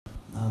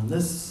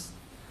This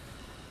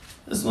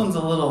one's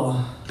a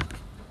little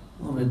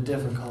bit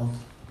difficult,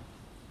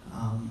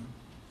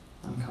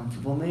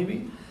 uncomfortable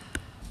maybe.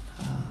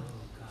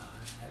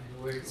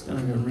 It's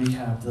going to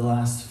recap the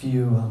last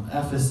few.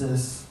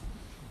 Ephesus,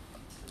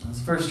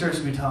 this first church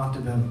we talked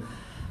about.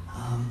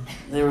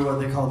 They were what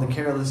they called the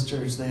careless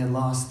church. They had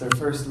lost their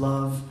first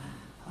love,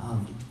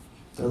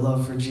 their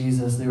love for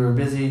Jesus. They were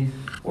busy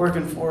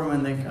working for him,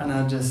 and they kind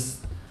of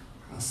just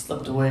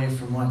slipped away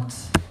from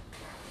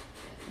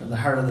the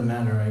heart of the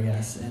matter, I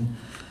guess. And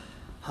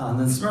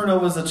then Smyrna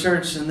was a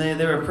church, and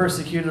they were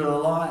persecuted a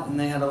lot, and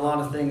they had a lot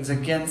of things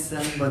against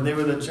them, but they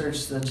were the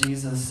church that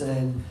Jesus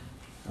said,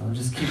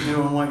 just keep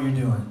doing what you're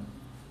doing.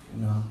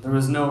 There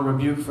was no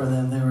rebuke for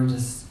them.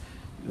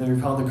 They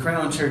were called the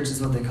Crown Church is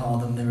what they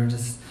called them. They were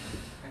just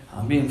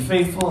being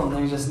faithful, and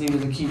they just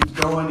needed to keep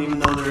going even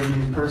though they were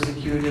being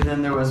persecuted.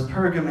 Then there was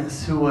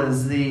Pergamos, who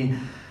was the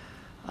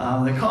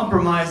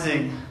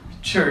compromising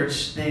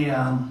church. They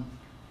had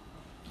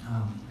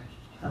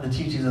the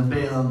teachings of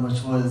Balaam,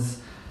 which was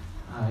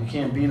you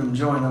can't beat them,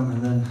 join them,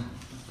 and then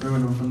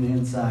ruin them from the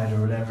inside or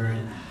whatever.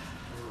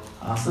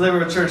 So they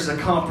were a church that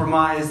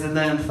compromised. And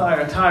then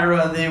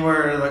Thyatira, they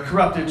were the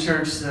corrupted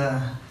church.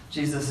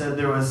 Jesus said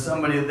there was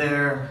somebody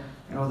there,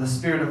 the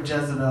spirit of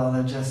Jezebel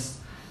that just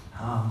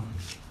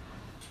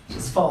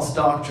false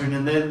doctrine.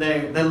 And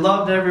they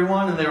loved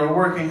everyone, and they were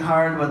working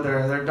hard, but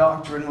their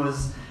doctrine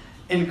was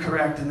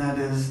incorrect, and that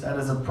is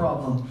a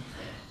problem.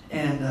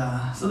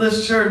 And so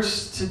this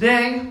church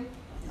today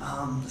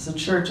is a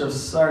church of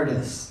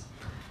Sardis.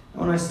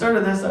 When I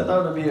started this, I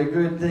thought it would be a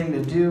good thing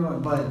to do,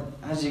 but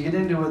as you get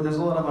into it, there's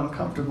a lot of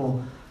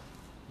uncomfortable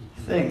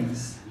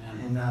things.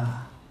 And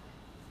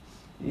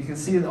you can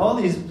see all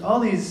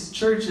these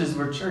churches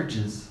were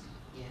churches.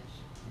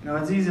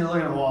 It's easy to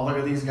look at, look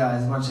at these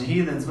guys, a bunch of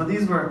heathens, but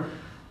these were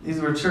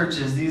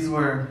churches. These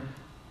were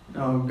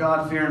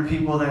God-fearing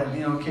people that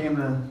came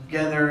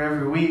together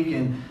every week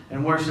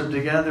and worshiped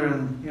together,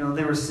 and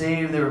they were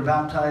saved, they were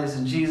baptized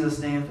in Jesus'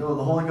 name, filled with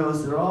the Holy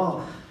Ghost. They're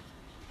all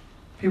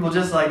people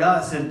just like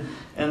us, and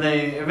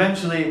they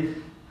eventually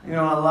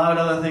allowed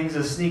other things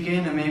to sneak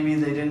in, and maybe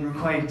they didn't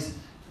quite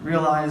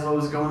realize what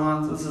was going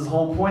on. So this is the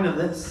whole point of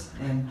this.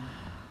 And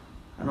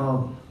I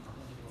know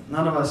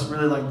none of us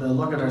really like to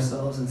look at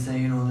ourselves and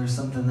say, there's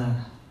something that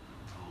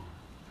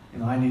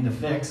I need to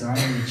fix or I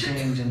need to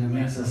change, and it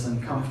makes us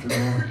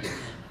uncomfortable.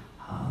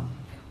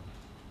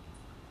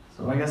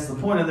 So I guess the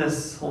point of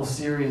this whole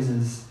series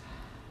is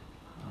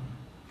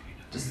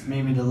just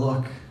maybe to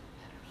look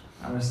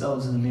at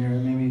ourselves in the mirror.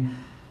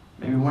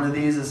 Maybe one of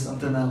these is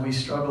something that we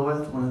struggle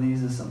with. One of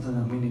these is something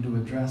that we need to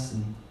address.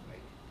 And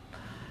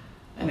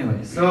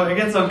anyway, so it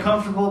gets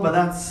uncomfortable, but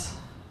that's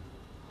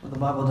what the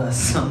Bible does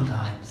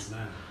sometimes.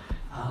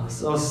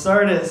 So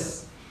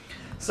Sardis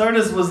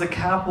was the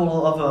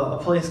capital of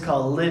a place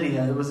called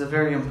Lydia. It was a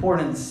very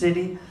important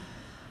city.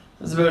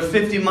 It was about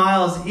 50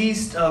 miles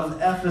east of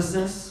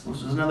Ephesus, which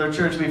is another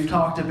church we've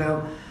talked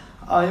about.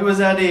 It was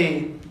at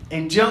a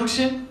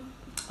junction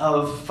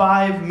of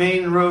 5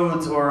 main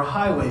roads or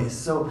highways.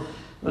 So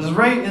it was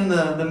right in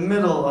the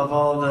middle of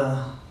all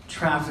the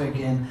traffic,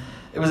 and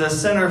it was a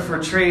center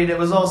for trade. It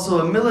was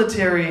also a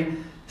military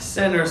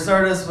center.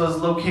 Sardis was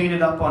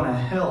located up on a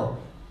hill,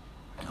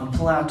 a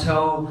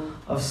plateau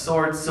of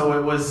sorts, so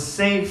it was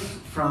safe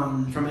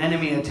from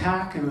enemy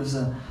attack. It was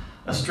a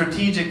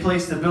strategic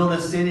place to build a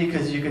city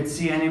because you could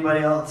see anybody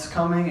else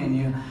coming, and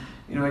you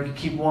could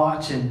keep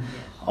watch and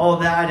all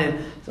that.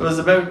 And so it was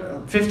about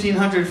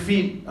 1,500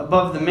 feet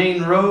above the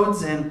main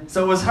roads, and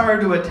so it was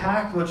hard to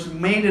attack, which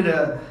made it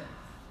a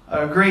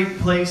great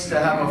place to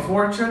have a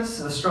fortress,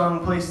 a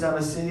strong place to have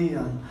a city.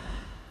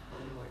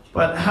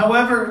 But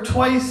however,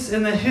 twice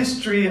in the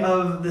history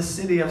of the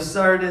city of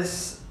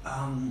Sardis,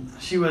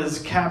 she was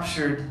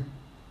captured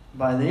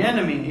by the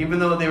enemy, even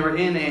though they were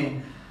in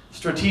a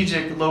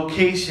strategic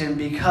location,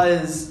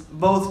 because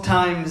both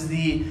times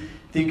the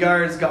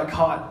guards got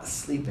caught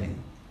sleeping.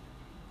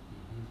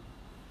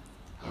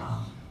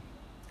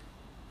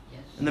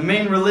 In the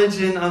main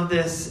religion of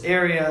this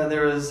area,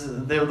 there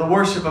was the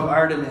worship of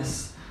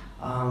Artemis,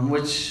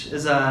 which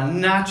is a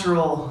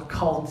natural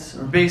cult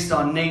or based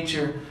on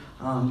nature,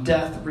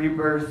 death,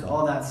 rebirth,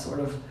 all that sort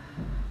of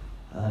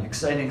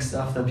exciting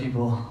stuff that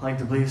people like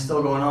to believe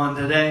still going on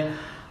today.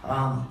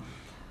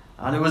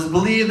 And it was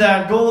believed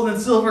that gold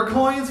and silver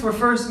coins were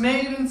first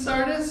made in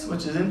Sardis,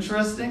 which is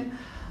interesting.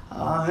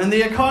 And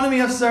the economy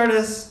of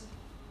Sardis,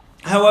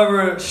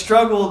 however,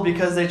 struggled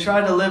because they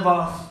tried to live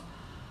off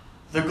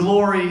the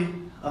glory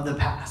of the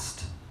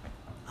past.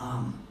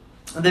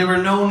 They were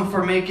known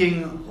for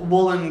making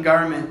woolen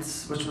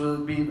garments, which will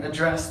be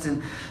addressed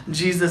in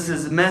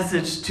Jesus'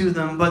 message to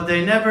them, but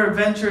they never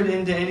ventured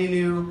into any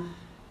new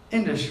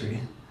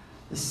industry.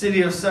 The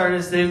city of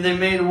Sardis, they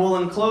made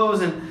woolen clothes,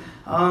 and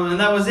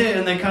that was it,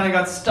 and they kind of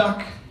got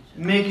stuck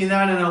making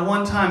that, and at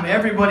one time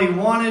everybody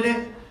wanted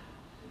it.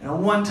 And at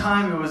one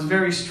time it was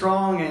very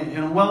strong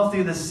and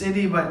wealthy, the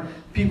city, but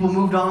people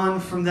moved on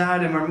from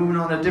that and were moving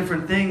on to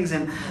different things,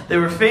 and they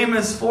were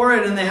famous for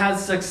it, and they had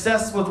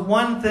success with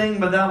one thing,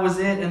 but that was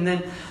it. And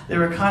then they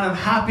were kind of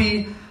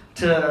happy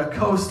to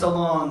coast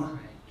along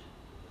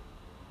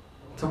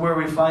to where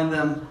we find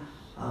them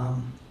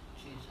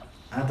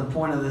at the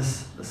point of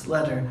this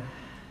letter.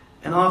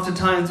 And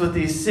oftentimes with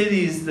these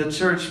cities, the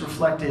church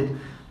reflected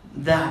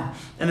that.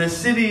 And the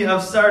city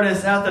of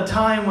Sardis at the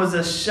time was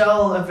a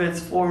shell of its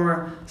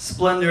former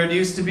splendor. It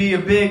used to be a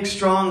big,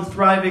 strong,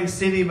 thriving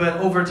city, but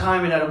over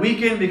time it had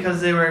weakened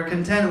because they were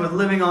content with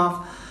living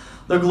off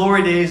the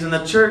glory days, and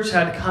the church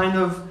had kind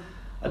of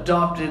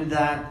adopted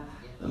that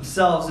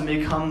themselves and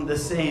become the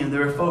same. They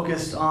were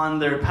focused on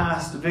their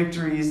past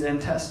victories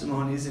and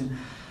testimonies, and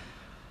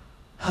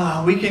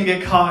we can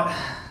get caught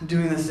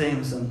doing the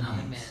same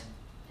sometimes.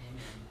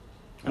 Amen.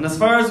 And as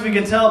far as we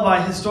can tell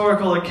by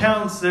historical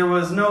accounts, there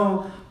was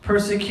no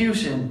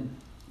persecution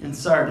in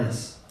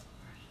Sardis,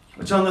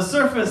 which on the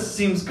surface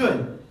seems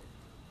good,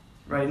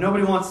 right?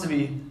 Nobody wants to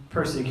be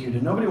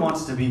persecuted. Nobody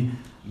wants to be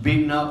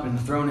beaten up and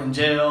thrown in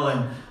jail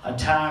and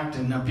attacked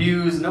and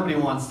abused. Nobody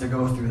wants to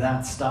go through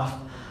that stuff.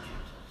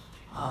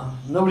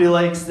 Nobody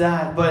likes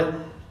that. But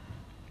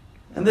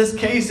in this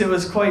case, it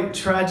was quite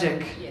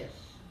tragic,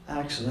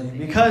 actually,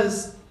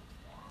 because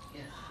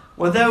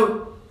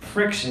without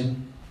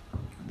friction,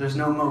 there's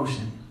no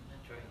motion.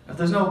 If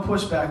there's no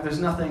pushback, there's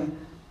nothing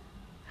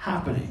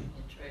happening.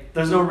 If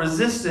there's no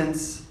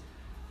resistance,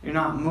 you're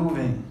not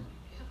moving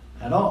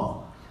at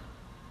all.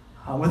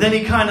 With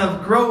any kind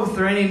of growth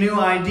or any new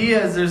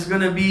ideas, there's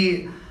going to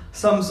be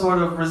some sort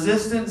of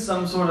resistance,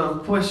 some sort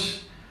of push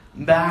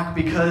back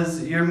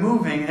because you're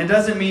moving. It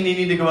doesn't mean you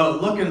need to go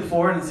out looking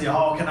for it and say,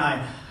 how can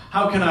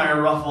I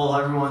ruffle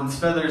everyone's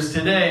feathers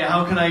today?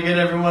 How can I get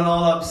everyone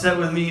all upset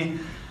with me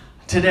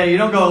today? You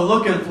don't go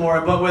looking for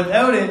it, but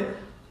without it,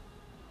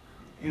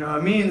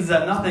 it means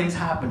that nothing's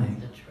happening.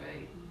 That's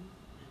right.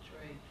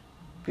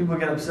 People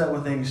get upset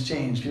when things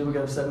change. People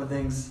get upset when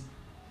things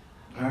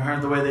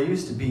aren't the way they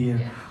used to be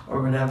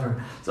or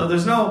whatever. So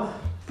there's no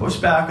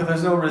pushback or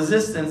there's no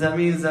resistance. That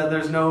means that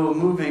there's no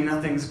moving,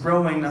 nothing's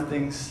growing,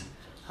 nothing's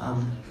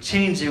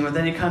changing. With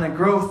any kind of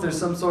growth, there's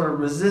some sort of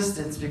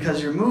resistance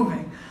because you're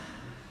moving.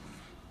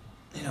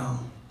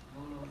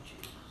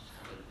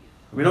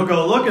 We don't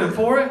go looking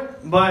for it,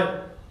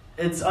 but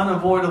it's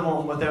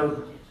unavoidable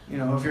without,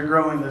 if you're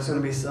growing, there's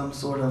going to be some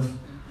sort of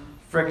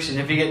friction.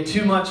 If you get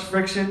too much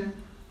friction,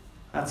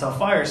 that's how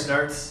fire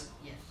starts.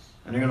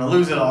 And you're going to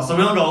lose it all. So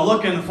we don't go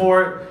looking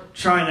for it,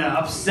 trying to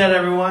upset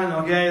everyone.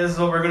 Okay, this is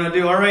what we're going to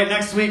do. All right,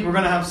 next week we're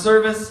going to have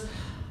service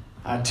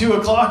at 2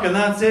 o'clock and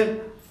that's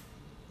it.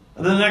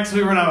 And then next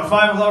week we're going to have a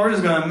 5 o'clock. We're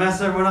just going to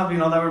mess everyone up.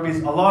 That would be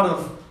a lot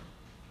of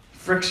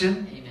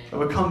friction. It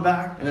would come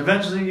back. And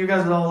eventually you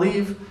guys would all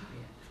leave.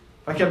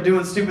 If I kept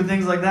doing stupid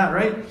things like that,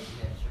 right?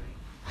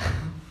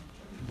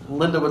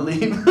 Linda would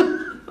leave.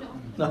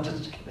 No,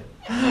 just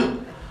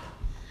kidding.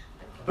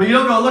 But you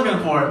don't go looking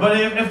for it. But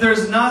if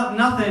there's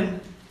nothing...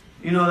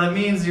 that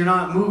means you're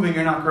not moving,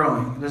 you're not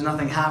growing. There's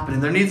nothing happening.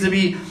 There needs to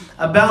be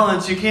a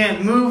balance. You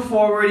can't move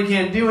forward, you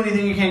can't do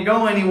anything, you can't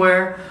go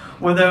anywhere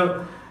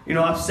without,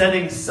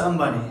 upsetting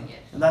somebody.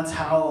 And that's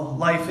how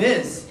life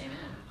is.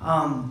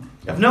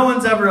 If no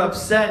one's ever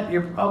upset,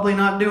 you're probably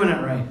not doing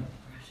it right.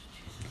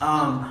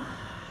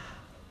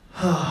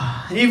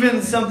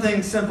 Even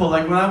something simple,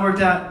 like when I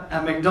worked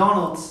at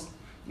McDonald's,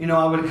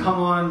 I would come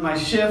on my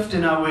shift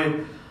and I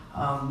would,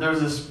 there was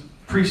this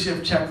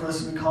pre-shift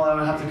checklist, we call it. I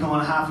would have to come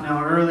on a half an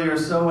hour early or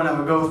so, and I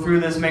would go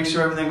through this, make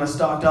sure everything was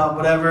stocked up,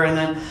 whatever, and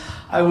then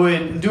I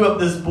would do up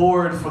this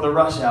board for the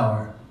rush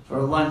hour, for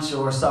lunch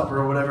or supper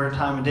or whatever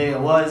time of day it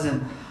was,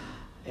 and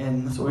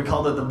that's what we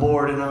called it, the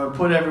board, and I would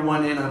put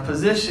everyone in a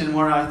position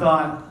where I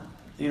thought,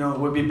 it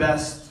would be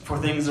best for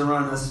things to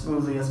run as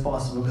smoothly as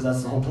possible, because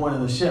that's the whole point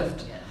of the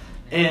shift.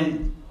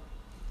 And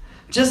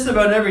just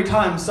about every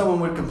time someone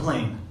would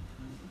complain,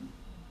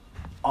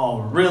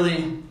 oh,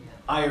 really?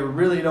 I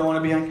really don't want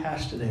to be on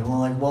cash today.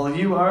 Well,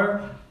 you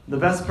are the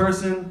best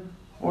person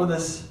for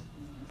this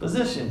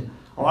position.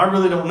 Well, I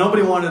really don't.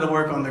 Nobody wanted to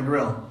work on the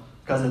grill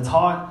because it's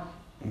hot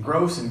and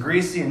gross and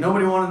greasy, and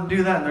nobody wanted to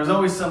do that. And there's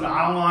always something,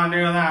 I don't want to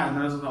do that.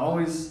 And there's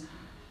always,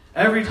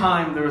 every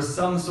time there was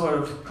some sort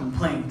of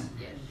complaint.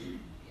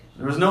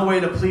 There was no way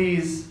to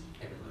please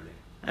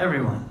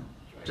everyone.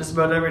 Just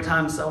about every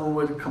time someone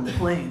would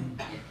complain.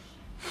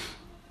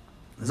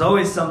 There's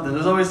always something.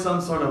 There's always some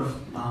sort of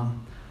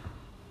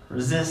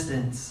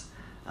resistance.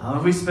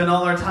 If we spend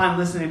all our time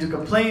listening to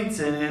complaints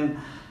and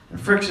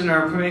friction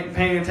or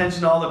paying attention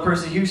to all the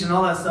persecution,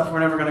 all that stuff, we're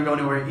never going to go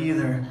anywhere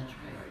either.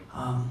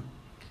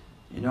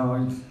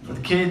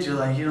 With kids, you're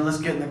like, let's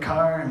get in the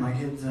car, and my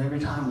kids every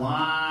time,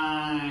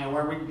 why?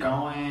 Where are we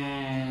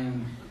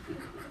going?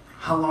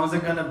 How long is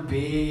it going to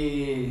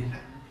be?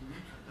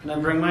 Can I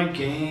bring my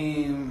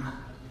game?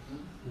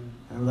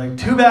 And we're like,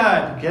 too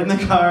bad, get in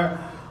the car,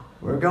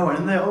 we're going.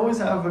 And they always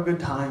have a good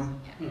time.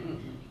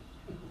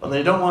 But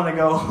they don't want to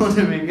go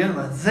to begin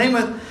with. Same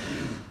with,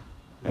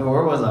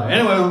 where was I?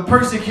 Anyway, with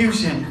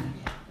persecution.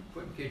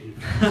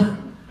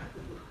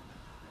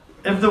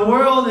 If the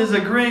world is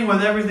agreeing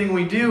with everything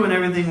we do and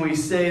everything we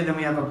say, then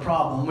we have a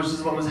problem, which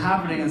is what was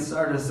happening in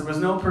Sardis. There was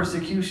no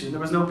persecution. There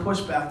was no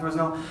pushback. There was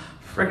no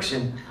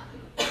friction.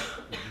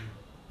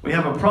 we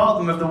have a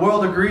problem. If the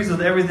world agrees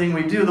with everything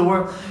we do, the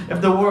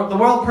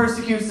world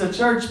persecutes the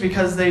church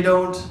because they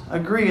don't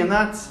agree. And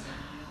that's,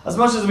 as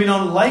much as we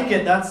don't like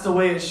it, that's the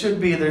way it should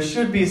be. There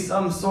should be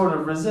some sort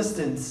of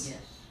resistance. Yes.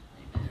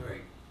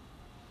 Amen.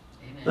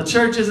 Amen. The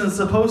church isn't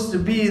supposed to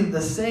be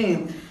the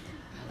same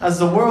as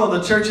the world.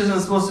 The church isn't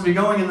supposed to be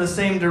going in the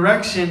same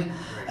direction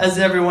as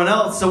everyone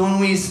else. So when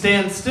we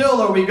stand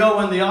still or we go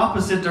in the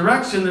opposite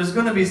direction, there's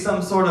going to be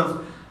some sort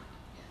of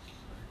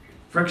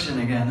friction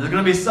again. There's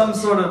going to be some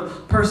sort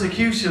of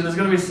persecution. There's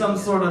going to be some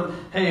sort of,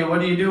 hey,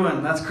 what are you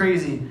doing? That's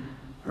crazy.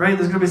 Right?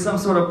 There's going to be some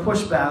sort of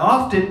pushback,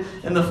 often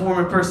in the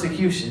form of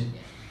persecution.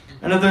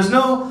 And if there's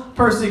no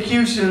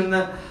persecution,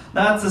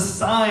 that's a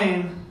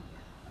sign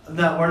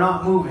that we're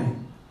not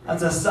moving.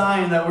 That's a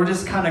sign that we're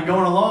just kind of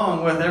going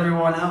along with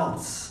everyone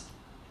else.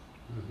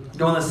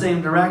 Going the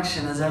same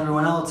direction as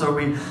everyone else, or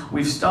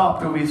we've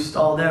stopped or we've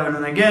stalled out.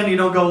 And again, you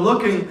don't go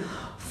looking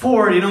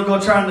forward. You don't go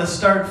trying to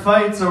start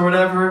fights or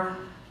whatever.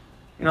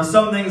 You know,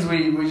 some things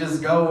we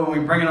just go and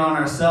we bring it on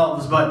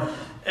ourselves. But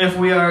if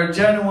we are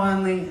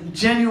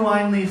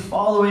genuinely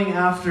following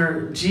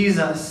after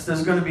Jesus,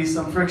 there's going to be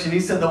some friction. He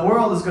said the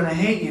world is going to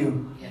hate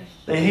you. Yes.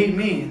 They hate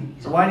me.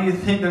 So why do you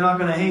think they're not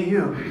going to hate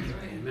you?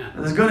 Amen.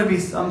 There's going to be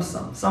some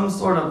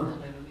sort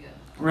of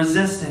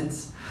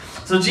resistance.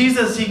 So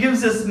Jesus, he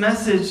gives this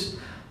message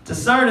to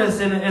Sardis,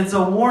 and it's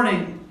a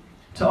warning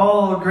to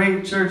all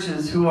great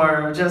churches who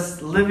are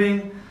just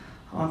living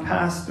on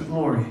past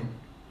glory,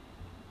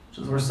 which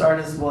is where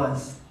Sardis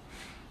was.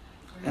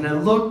 And it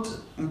looked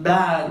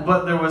bad,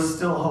 but there was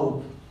still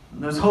hope.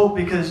 And there's hope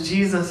because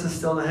Jesus is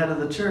still the head of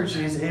the church,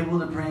 and he's able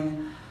to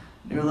bring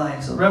new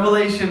life. So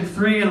Revelation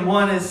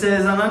 3:1, it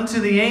says, "And unto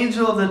the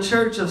angel of the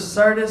church of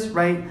Sardis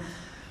write,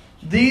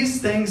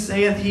 These things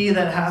saith he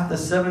that hath the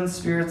 7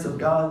 spirits of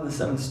God and the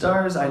 7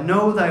 stars. I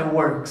know thy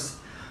works,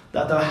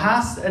 that thou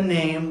hast a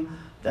name,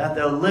 that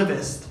thou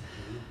livest,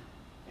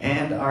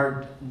 and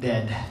art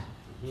dead."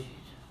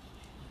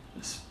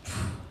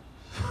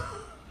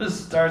 This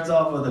starts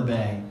off with a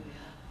bang.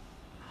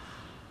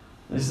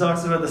 He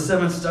talks about the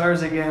 7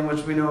 stars again,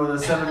 which we know are the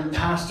 7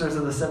 pastors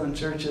of the 7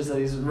 churches that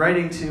he's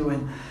writing to.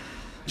 And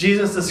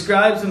Jesus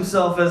describes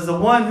himself as the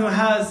one who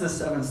has the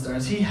 7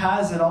 stars. He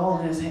has it all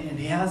in his hand.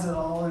 He has it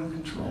all in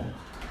control.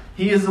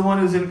 He is the one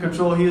who's in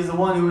control. He is the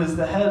one who is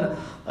the head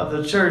of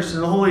the church.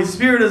 And the Holy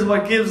Spirit is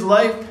what gives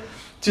life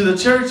to the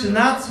church, and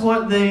that's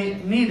what they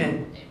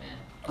needed.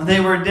 Amen. They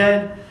were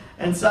dead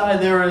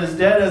inside. They were as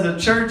dead as a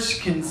church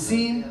can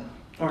seem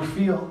or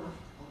feel.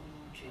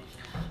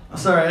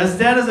 As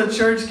dead as a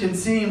church can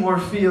seem or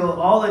feel,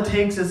 all it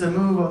takes is a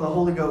move of the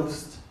Holy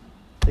Ghost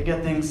to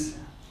get things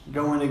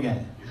going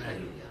again.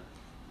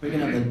 We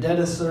can have the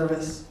deadest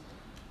service.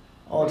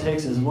 All it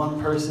takes is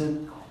one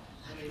person.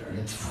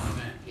 It's,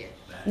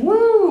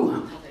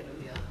 woo!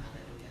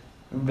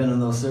 We've been in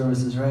those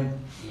services, right?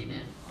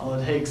 Amen. All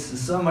it takes is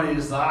somebody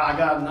just, I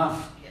got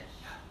enough.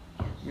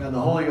 You got the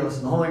Holy Ghost,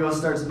 and the Holy Ghost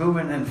starts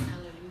moving, and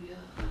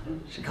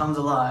she comes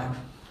alive.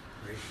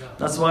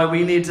 That's why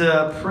we need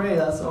to pray.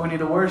 That's why we need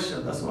to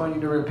worship. That's why we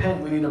need to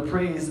repent. We need to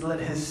praise to let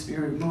His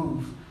Spirit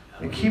move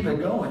and keep it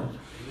going.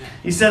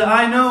 He said,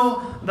 I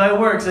know thy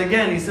works.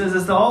 Again, he says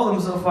this to all of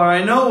them so far.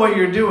 I know what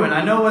you're doing.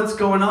 I know what's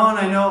going on.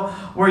 I know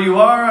where you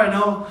are. I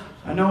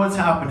know what's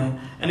happening.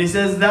 And he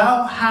says,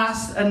 thou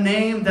hast a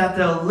name that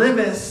thou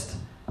livest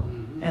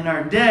and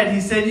are dead.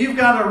 He said, you've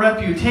got a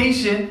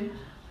reputation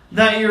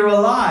that you're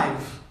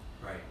alive,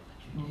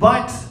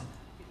 but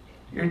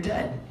you're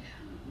dead.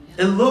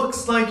 It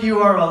looks like you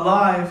are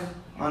alive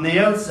on the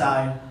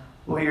outside,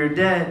 but you're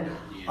dead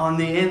on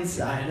the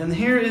inside. And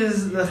here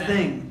is the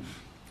thing.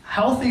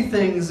 Healthy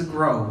things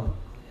grow.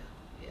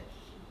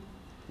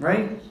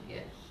 Right?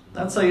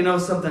 That's how you know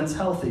something's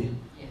healthy.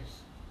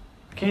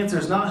 Cancer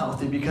is not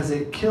healthy because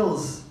it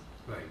kills.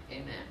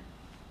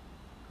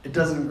 It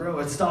doesn't grow.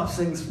 It stops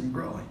things from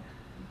growing.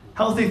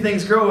 Healthy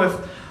things grow. If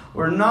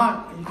we're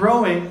not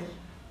growing,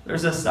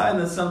 there's a sign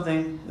that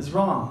something is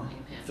wrong.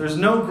 If there's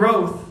no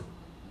growth,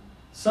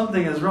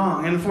 something is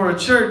wrong. And for a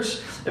church,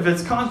 if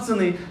it's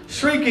constantly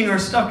shrinking or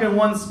stuck in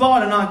one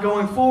spot and not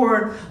going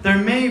forward, there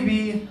may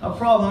be a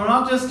problem. We're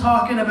not just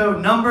talking about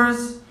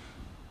numbers.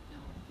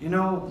 You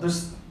know,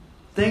 there's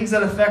things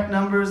that affect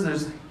numbers.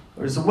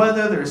 There's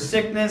weather, there's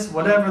sickness,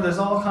 whatever. There's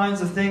all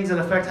kinds of things that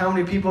affect how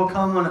many people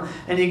come on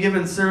any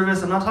given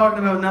service. I'm not talking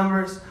about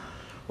numbers.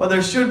 Well,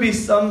 there should be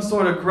some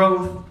sort of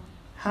growth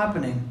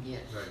happening.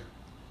 Yes.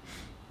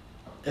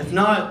 If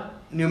not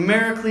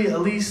numerically,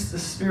 at least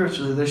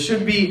spiritually. There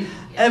should be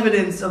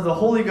evidence of the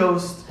Holy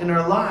Ghost in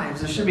our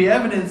lives. There should be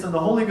evidence of the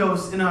Holy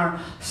Ghost in our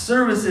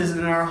services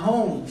and in our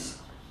homes.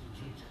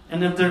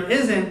 And if there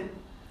isn't,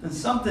 then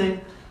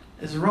something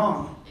is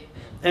wrong.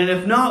 And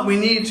if not, we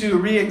need to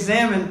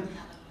re-examine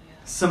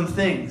some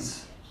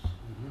things.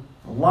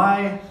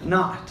 Why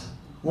not?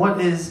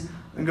 What is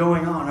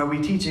going on? Are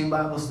we teaching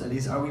Bible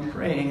studies? Are we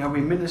praying? Are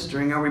we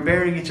ministering? Are we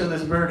bearing each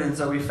other's burdens?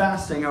 Are we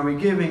fasting? Are we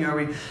giving? Are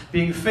we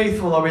being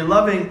faithful? Are we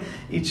loving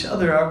each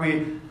other? Are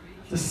we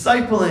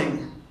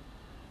discipling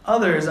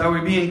others? Are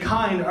we being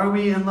kind? Are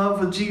we in love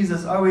with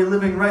Jesus? Are we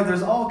living right?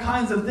 There's all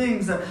kinds of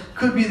things that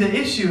could be the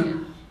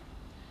issue.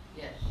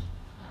 Yes.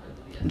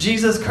 Hallelujah.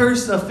 Jesus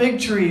cursed a fig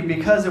tree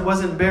because it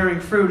wasn't bearing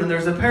fruit. And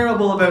there's a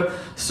parable about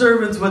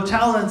servants with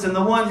talents, and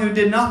the one who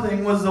did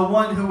nothing was the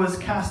one who was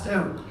cast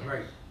out.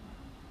 Right.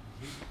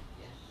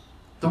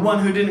 The one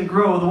who didn't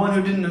grow, the one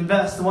who didn't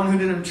invest, the one who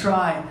didn't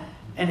try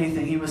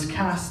anything. He was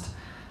cast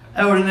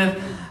out. And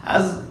if,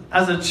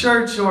 as a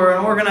church or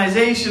an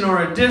organization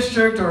or a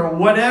district or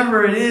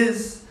whatever it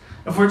is,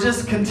 if we're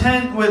just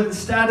content with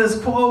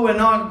status quo and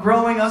not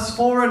growing, us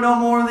four and no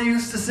more, they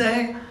used to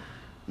say,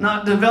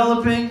 not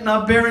developing,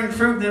 not bearing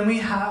fruit, then we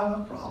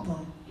have a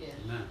problem. Yes.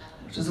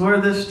 Which is where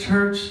this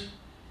church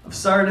of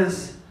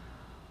Sardis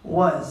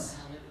was.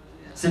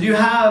 Hallelujah. So you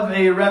have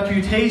a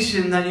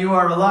reputation that you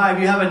are alive.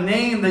 You have a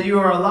name that you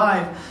are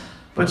alive,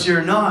 but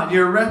you're not.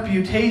 Your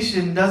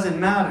reputation doesn't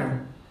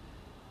matter.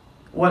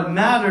 What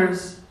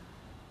matters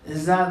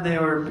is that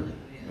you're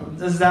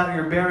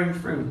bearing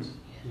fruit.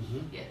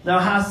 Yes. Thou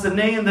hast a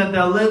name that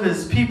thou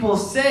livest. People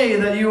say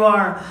that you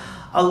are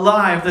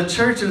alive. The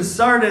church in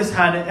Sardis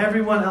had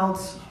everyone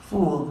else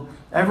fooled.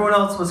 Everyone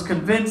else was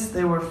convinced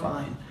they were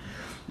fine.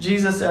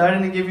 Jesus said, I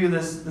didn't give you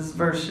this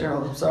verse,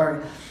 Cheryl, I'm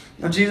sorry.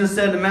 Jesus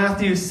said in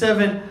Matthew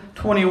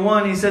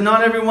 7:21, he said,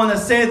 not everyone that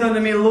saith unto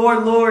me,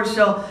 Lord, Lord,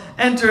 shall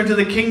enter into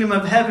the kingdom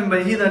of heaven,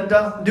 but he that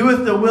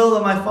doeth the will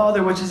of my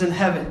Father which is in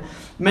heaven.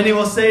 Many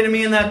will say to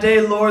me in that day,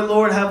 Lord,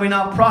 Lord, have we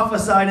not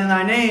prophesied in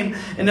thy name?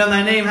 And in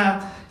thy name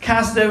have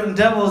cast out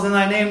devils, in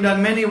thy name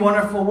done many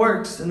wonderful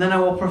works. And then I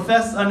will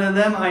profess unto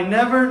them, I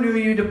never knew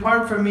you.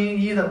 Depart from me,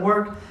 ye that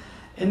work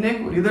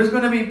iniquity. There's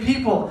going to be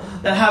people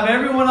that have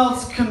everyone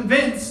else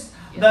convinced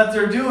that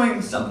they're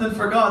doing something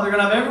for God. They're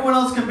going to have everyone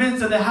else convinced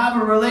that they have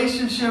a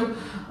relationship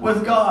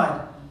with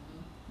God.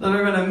 That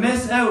they're going to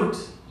miss out.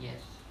 Yes.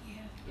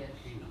 Yes.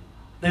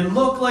 They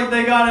look like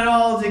they got it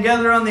all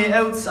together on the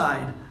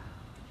outside.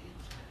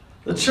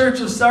 The church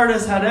of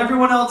Sardis had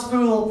everyone else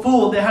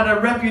fooled. They had a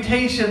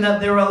reputation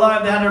that they were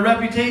alive. They had a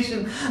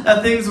reputation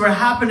that things were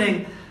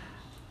happening.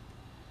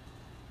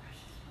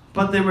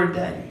 But they were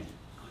dead.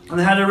 And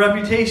they had a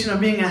reputation of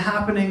being a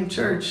happening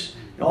church.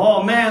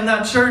 Oh man,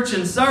 that church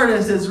in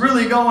Sardis is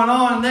really going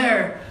on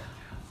there.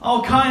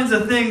 All kinds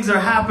of things are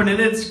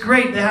happening. It's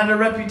great. They had a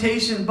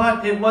reputation,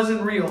 but it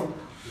wasn't real.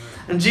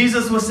 And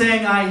Jesus was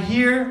saying, I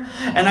hear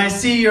and I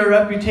see your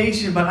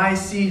reputation, but I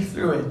see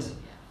through it.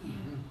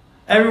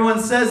 Everyone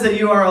says that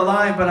you are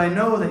alive, but I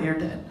know that you're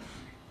dead.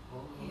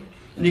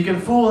 And you can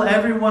fool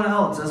everyone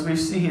else, as we've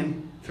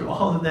seen through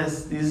all of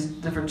this, these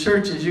different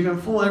churches. You can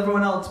fool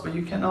everyone else, but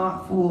you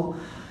cannot fool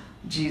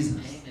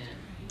Jesus.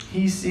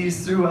 He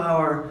sees through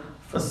our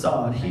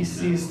facade. He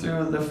sees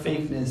through the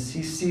fakeness.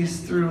 He sees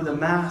through the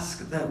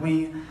mask that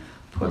we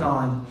put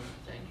on.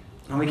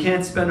 And we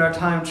can't spend our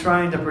time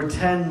trying to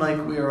pretend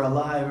like we are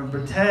alive and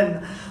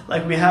pretend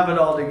like we have it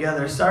all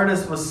together.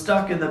 Sardis was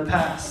stuck in the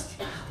past.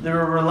 They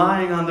were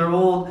relying on their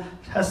old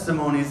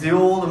testimonies, the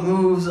old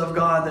moves of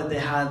God that they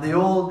had, the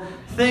old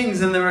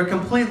things, and they were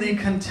completely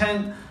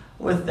content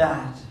with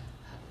that.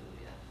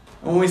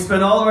 When we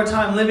spend all of our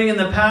time living in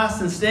the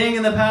past and staying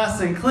in the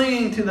past and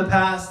clinging to the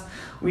past,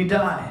 we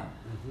die.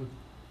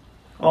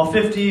 Well,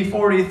 50,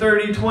 40,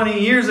 30, 20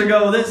 years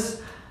ago,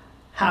 this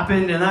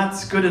happened, and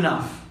that's good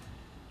enough.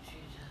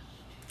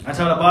 I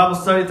taught a Bible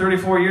study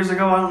 34 years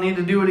ago. I don't need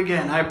to do it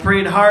again. I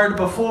prayed hard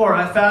before.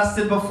 I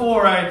fasted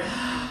before. I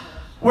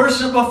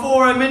worshiped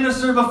before. I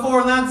ministered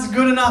before. And that's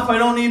good enough. I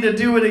don't need to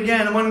do it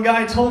again. And one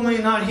guy told me,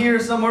 not here,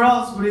 somewhere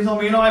else, but he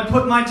told me, I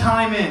put my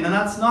time in. And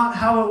that's not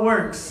how it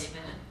works.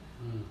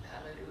 Amen.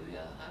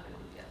 Hallelujah.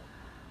 Hallelujah.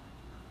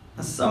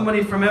 As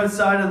somebody from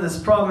outside of this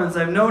province,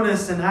 I've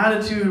noticed an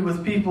attitude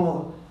with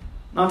people,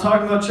 not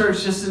talking about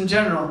church, just in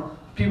general,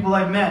 people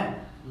I've met,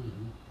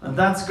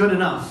 that's good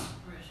enough.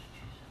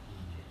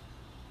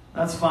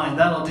 That's fine,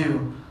 that'll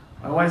do.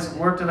 My wife's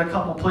worked at a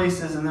couple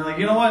places and they're like,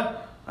 you know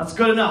what? That's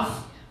good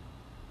enough.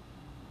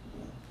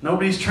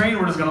 Nobody's trained,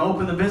 we're just going to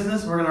open the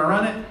business, we're going to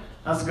run it.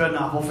 That's good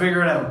enough, we'll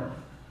figure it out.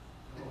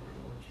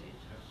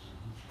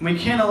 We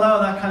can't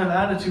allow that kind of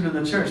attitude in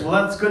the church. Well,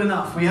 that's good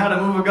enough. We had a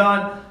move of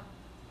God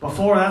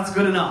before, that's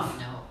good enough.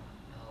 No.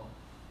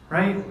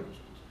 Right?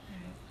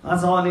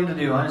 That's all I need to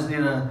do. I just need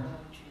to,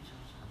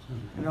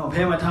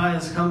 pay my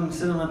tithes, come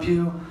sit on the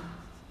pew,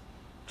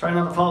 try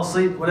not to fall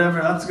asleep,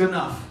 whatever. That's good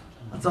enough.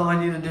 That's all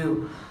I need to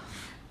do.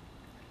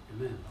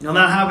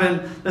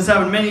 Amen. This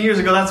happened many years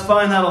ago. That's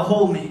fine. That'll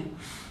hold me.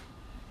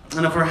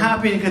 And if we're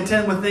happy and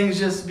content with things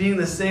just being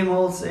the same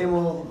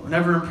old,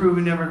 never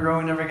improving, never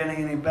growing, never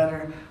getting any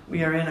better,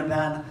 we are in a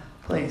bad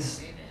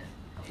place. Amen.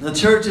 The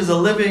church is a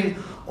living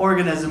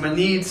organism. It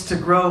needs to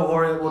grow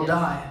or it will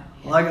die.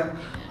 Well,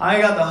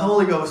 I got the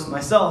Holy Ghost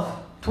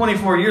myself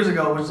 24 years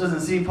ago, which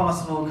doesn't seem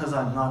possible because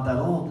I'm not that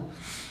old.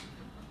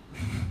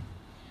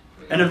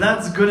 And if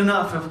that's good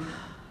enough,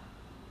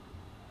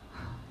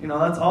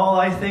 that's all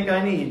I think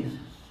I need,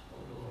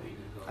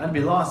 I'd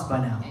be lost by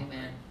now.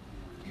 Amen.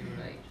 You're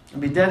right. I'd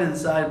be dead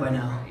inside by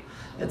now.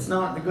 It's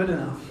not good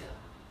enough.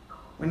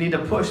 We need to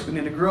push, we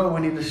need to grow,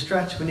 we need to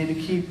stretch, we need to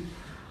keep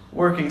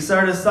working.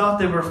 Sardis thought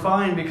they were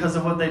fine because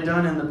of what they'd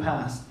done in the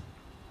past.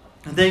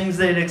 The things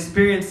they'd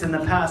experienced in the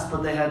past,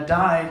 but they had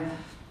died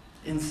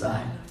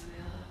inside.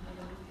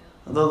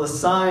 Although the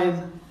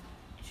sign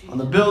on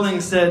the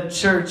building said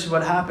church,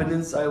 what happened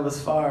inside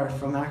was far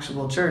from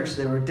actual church.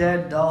 They were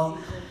dead, dull,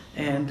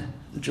 and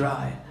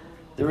dry.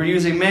 They were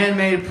using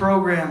man-made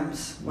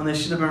programs when they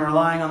should have been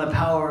relying on the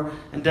power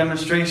and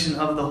demonstration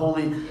of the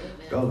Holy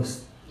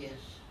Ghost.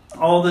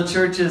 All the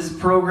church's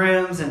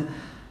programs and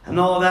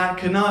all of that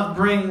cannot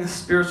bring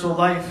spiritual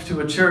life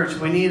to a church.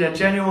 We need a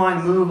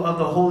genuine move of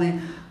the Holy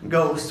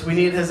Ghost. We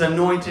need His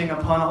anointing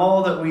upon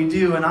all that we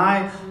do. And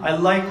I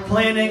like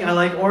planning. I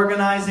like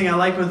organizing. I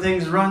like when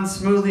things run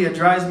smoothly. It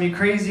drives me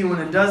crazy when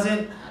it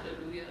doesn't.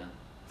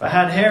 If I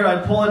had hair,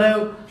 I'd pull it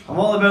out. I'm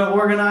all about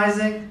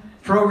organizing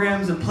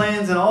programs and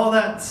plans and all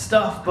that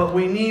stuff. But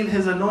we need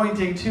His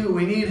anointing too.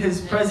 We need His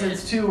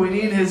presence too. We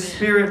need His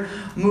Spirit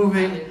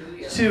moving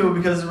too.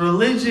 Because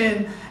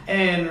religion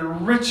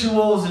and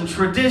rituals and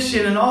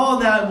tradition and all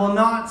that will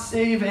not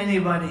save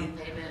anybody.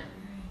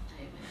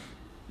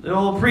 The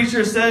old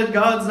preacher said,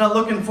 God's not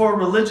looking for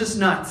religious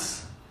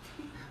nuts.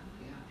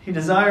 He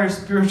desires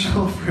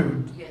spiritual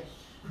fruit. Yes.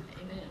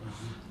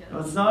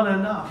 Amen. It's not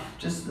enough.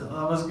 Just, that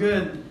was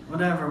good.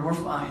 Whatever, we're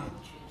fine.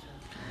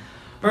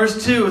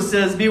 Verse 2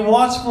 says, be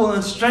watchful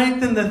and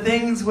strengthen the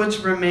things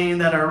which remain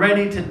that are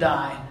ready to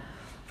die.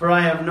 For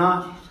I have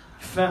not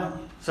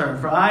found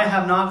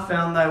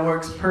thy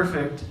works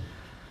perfect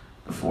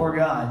before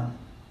God.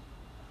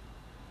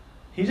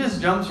 He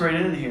just jumps right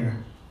in here.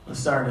 With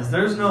Sardis.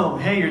 There's no,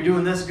 hey, you're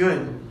doing this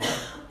good.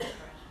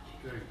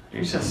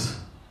 He just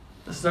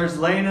starts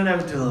laying it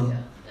out to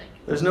them.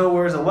 There's no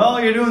words of, well,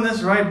 you're doing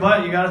this right,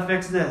 but you got to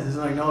fix this. It's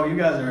like, no, you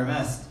guys are a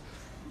mess.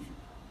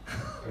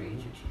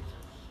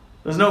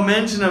 There's no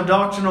mention of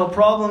doctrinal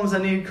problems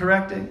that need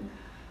correcting.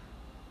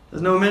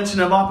 There's no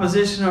mention of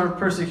opposition or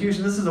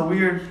persecution. This is a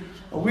weird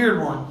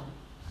one.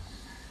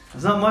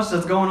 There's not much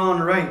that's going on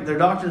right. Their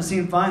doctrine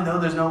seemed fine, though.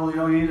 There's no,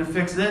 you need to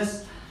fix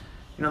this.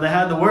 They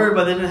had the word,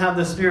 but they didn't have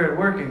the Spirit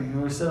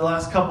working. We said the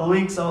last couple of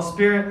weeks, all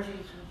Spirit,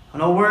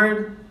 no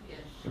word,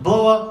 you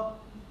blow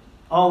up.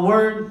 All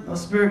word, no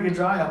Spirit, you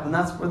dry up. And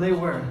that's where they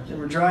were. They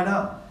were dried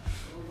up.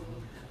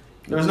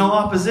 There was no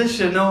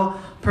opposition, no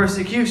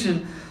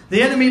persecution.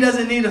 The enemy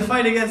doesn't need to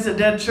fight against a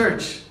dead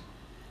church.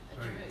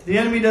 The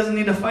enemy doesn't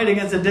need to fight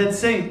against a dead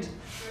saint.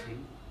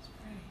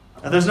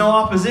 If there's no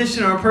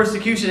opposition or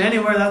persecution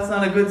anywhere, that's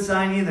not a good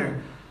sign either.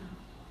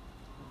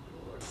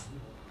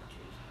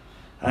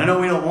 I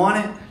know we don't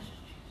want it.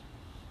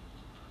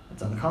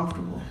 It's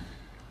uncomfortable.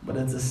 But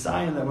it's a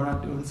sign that we're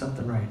not doing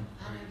something right.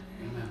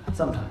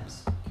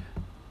 Sometimes.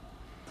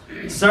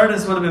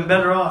 Sardis would have been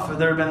better off if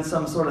there had been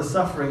some sort of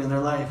suffering in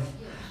their life.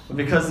 But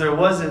because there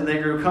wasn't, they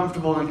grew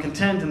comfortable and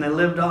content and they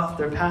lived off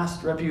their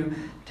past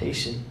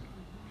reputation.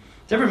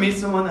 Did you ever meet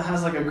someone that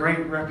has like a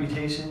great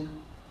reputation?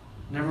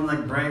 And everyone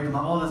like bragged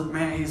about, oh, this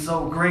man, he's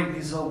so great,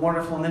 he's so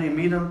wonderful. And then you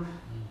meet him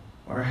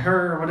or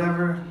her or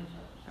whatever,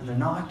 and they're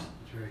not.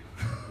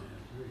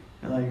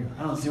 You're like,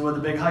 I don't see what the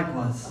big hype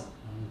was.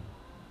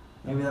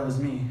 Maybe that was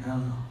me. I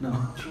don't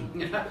know.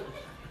 No.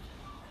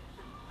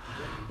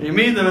 You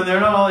meet them and they're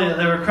not all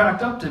they were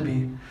cracked up to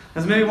be.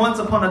 Because maybe once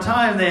upon a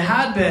time they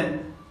had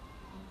been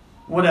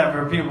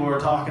whatever people were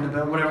talking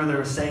about, whatever they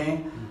were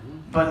saying.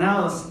 But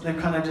now they've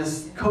kind of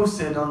just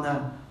coasted on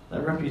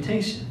that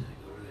reputation.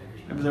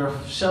 Maybe they're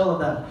a shell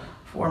of that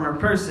former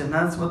person.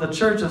 That's what the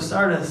church of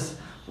Sardis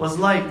was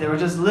like. They were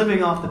just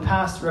living off the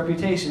past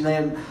reputation. They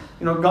had,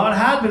 God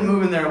had been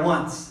moving there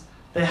once.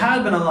 They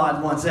had been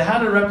alive once. They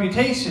had a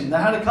reputation.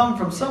 That had to come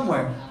from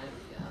somewhere.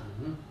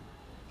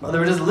 Well, they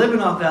were just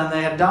living off that and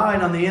they had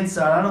died on the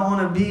inside. I don't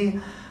want to be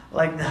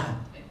like that.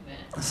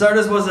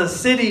 Sardis was a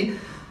city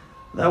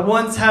that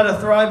once had a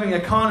thriving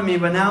economy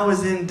but now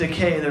is in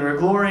decay. They were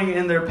glorying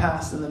in their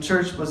past and the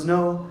church was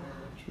no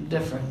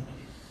different.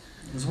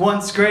 It was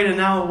once great and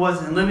now it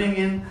wasn't. Living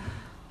in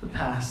the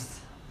past.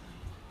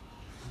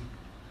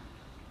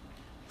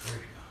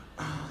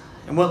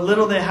 And what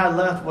little they had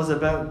left was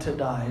about to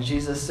die.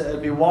 Jesus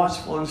said, be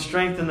watchful and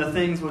strengthen the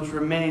things which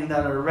remain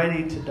that are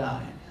ready to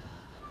die.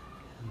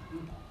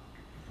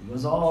 It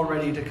was all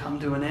ready to come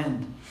to an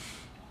end.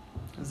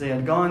 As they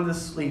had gone to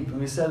sleep. And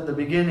we said at the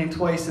beginning,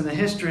 twice in the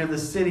history of the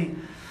city,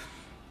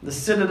 the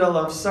citadel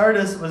of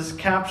Sardis was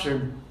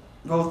captured.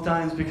 Both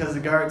times because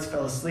the guards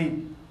fell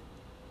asleep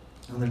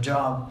on their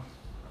job.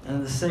 And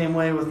in the same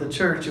way with the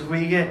church, if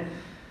we get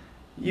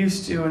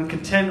used to and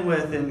content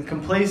with and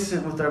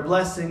complacent with our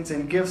blessings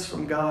and gifts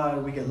from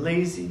God, we get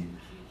lazy,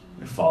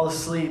 we fall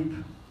asleep,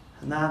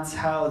 and that's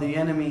how the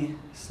enemy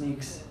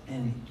sneaks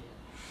in.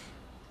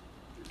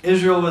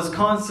 Israel was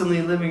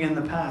constantly living in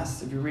the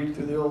past. If you read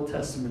through the Old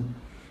Testament,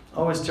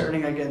 always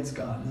turning against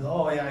God.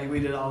 Oh yeah, we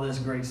did all this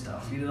great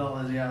stuff. We did all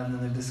this, yeah, and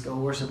then they just go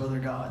worship other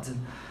gods, and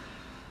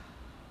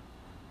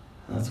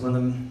that's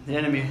when the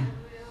enemy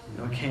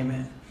came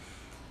in.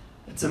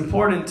 It's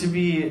important to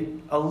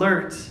be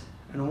alert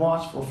and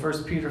watchful.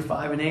 1 Peter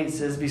 5:8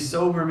 says, be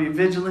sober, be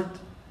vigilant,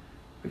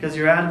 because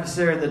your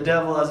adversary, the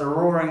devil, as a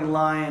roaring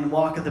lion,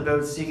 walketh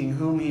about seeking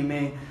whom he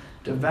may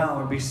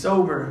devour. Be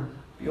sober.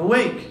 Be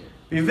awake.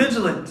 Be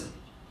vigilant.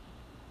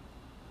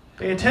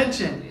 Pay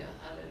attention. Hallelujah.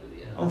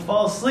 Hallelujah. Don't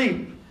fall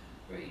asleep.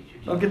 Praise you,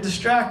 Don't Jesus. get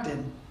distracted.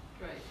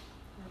 Right.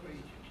 Praise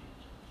you,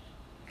 Jesus.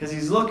 Because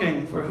he's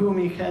looking for whom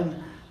he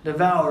can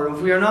devour.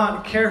 If we are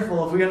not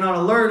careful, if we are not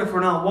alert, if we're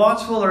not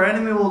watchful, our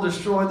enemy will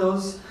destroy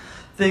those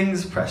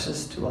things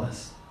precious to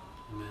us.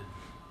 Amen.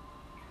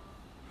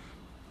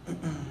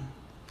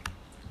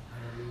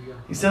 Hallelujah.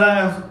 He said, I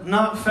have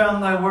not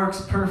found thy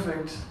works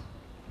perfect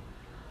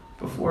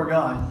before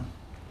God.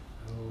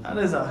 Oh, That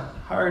is a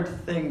hard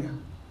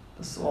thing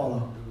to swallow.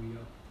 hallelujah.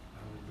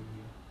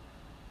 Hallelujah.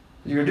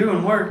 You're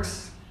doing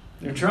works,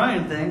 you're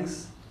trying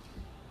things,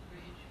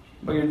 Praise you, Jesus.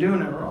 but you're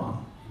doing it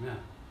wrong. Amen.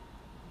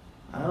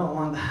 I don't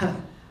want that Praise you,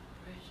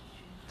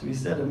 Jesus. to be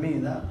said of me.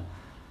 That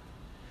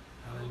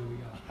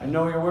Hallelujah. I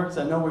know your works,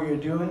 I know what you're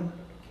doing.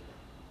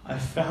 I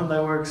found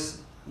thy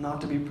works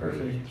not to be Praise you,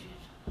 perfect. Jesus.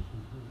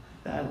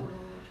 Mhm. That Lord,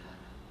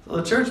 So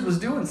the church was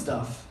doing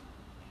stuff.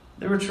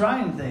 They were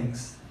trying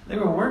things. They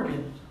were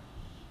working.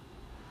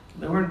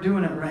 They weren't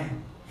doing it right.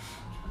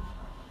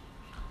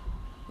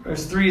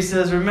 Verse 3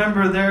 says,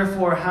 Remember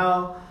therefore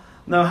how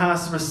thou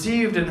hast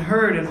received and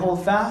heard, and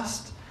hold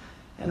fast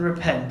and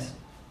repent.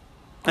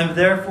 If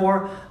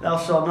therefore thou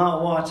shalt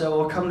not watch, I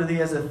will come to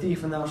thee as a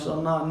thief, and thou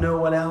shalt not know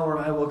what hour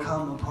I will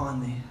come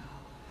upon thee.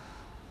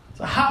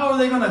 So how are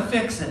they going to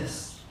fix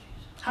this?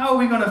 How are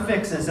we going to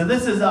fix this? And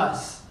this is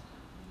us.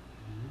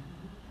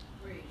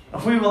 praise you.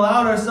 If we've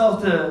allowed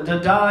ourselves to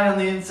die on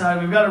the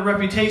inside, we've got a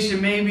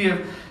reputation maybe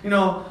of,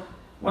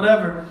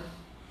 whatever.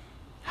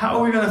 How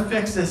are we going to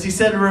fix this? He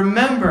said,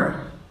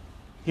 remember,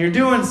 you're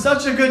doing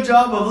such a good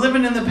job of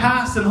living in the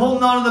past and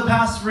holding on to the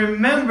past.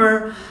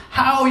 Remember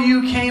how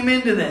you came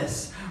into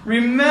this.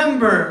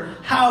 Remember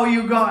how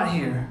you got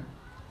here.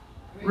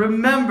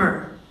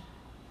 Remember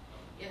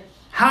Yes.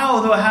 how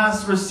thou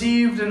hast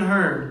received and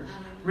heard.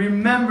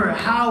 Remember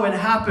how it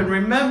happened.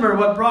 Remember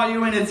what brought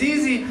you in. It's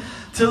easy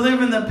to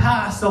live in the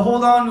past, to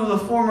hold on to the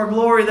former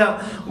glory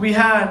that we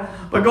had,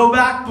 but go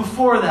back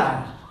before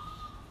that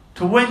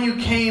to when you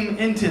came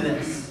into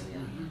this.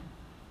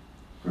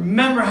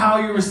 Remember how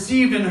you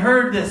received and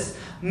heard this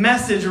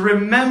message.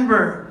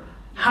 Remember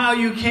how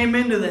you came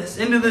into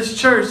this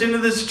church, into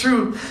this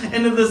truth,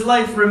 into this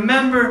life.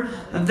 Remember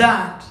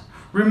that.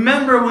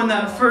 Remember when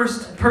that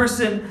first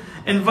person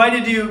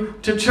invited you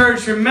to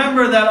church.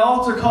 Remember that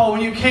altar call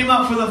when you came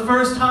up for the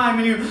first time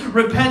and you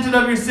repented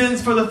of your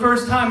sins for the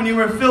first time and you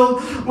were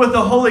filled with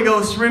the Holy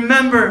Ghost.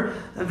 Remember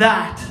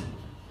that.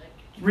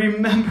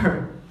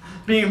 Remember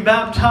being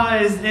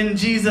baptized in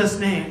Jesus'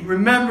 name.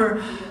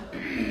 Remember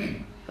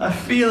a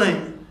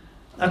feeling.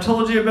 I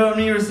told you about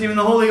me receiving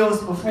the Holy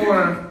Ghost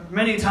before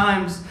many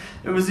times.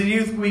 It was a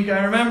youth week.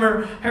 I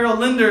remember Harold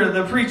Linder,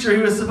 the preacher,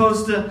 he was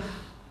supposed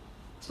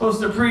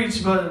to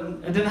preach, but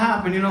it didn't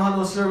happen. You know how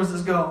those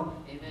services go.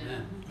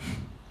 Amen.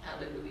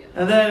 Hallelujah.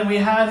 And then we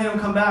had him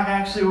come back,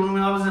 actually, when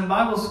I was in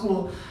Bible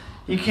school.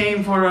 He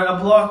came for a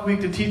block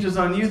week to teach us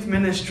on youth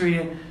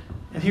ministry.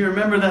 And he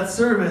remembered that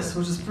service,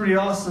 which is pretty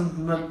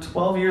awesome, about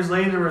 12 years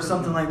later or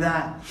something like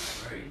that.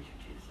 Praise you,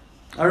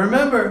 Jesus. I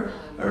remember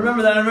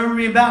that. I remember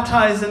being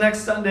baptized the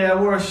next Sunday. I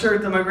wore a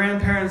shirt that my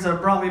grandparents had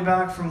brought me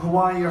back from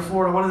Hawaii or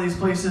Florida, one of these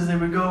places they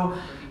would go,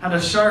 had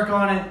a shark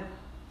on it.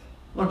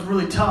 Looked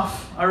really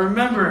tough. I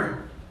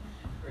remember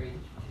Praise you,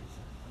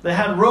 Jesus. they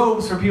had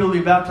robes for people to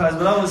be baptized,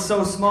 but I was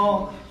so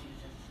small.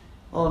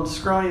 Well, I'm a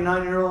scrawny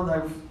 9-year-old.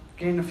 I've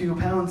gained a few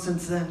pounds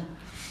since then.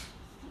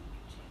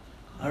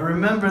 I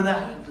remember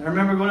that. I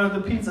remember going out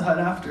to Pizza Hut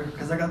after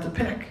because I got to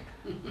pick.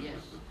 Yes.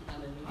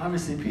 Hallelujah.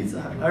 Obviously, Pizza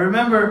Hut. I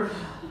remember,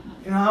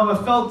 how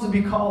it felt to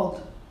be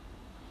called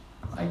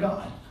by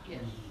God.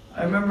 Yes.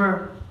 I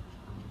remember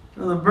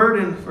the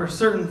burden for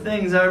certain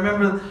things. I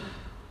remember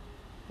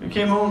we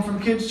came home from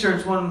kids'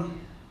 church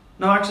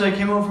I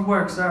came home from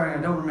work. Sorry,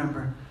 I don't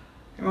remember.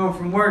 Came home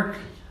from work.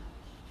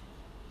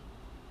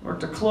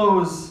 Worked to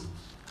close.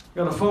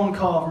 Got a phone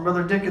call from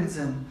Brother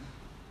Dickinson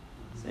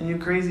saying you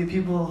crazy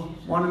people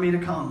wanted me to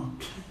come.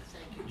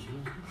 Thank you,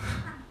 Jesus.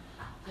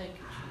 Thank you,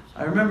 Jesus.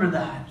 I remember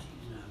that.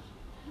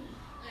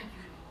 Thank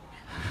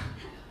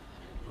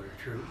you. What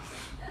a truth.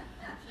 Thank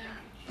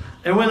you, Jesus.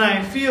 And when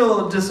I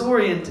feel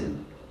disoriented,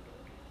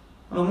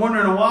 when I'm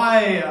wondering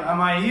why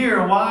am I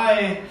here,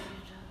 why,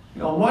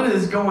 what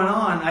is going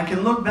on, I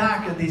can look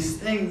back at these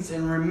things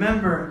and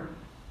remember.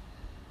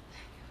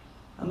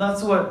 And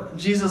that's what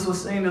Jesus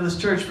was saying to this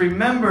church.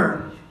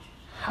 Remember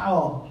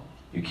how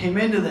you came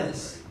into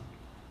this.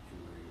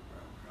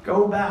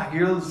 Go back.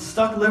 You're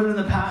stuck living in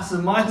the past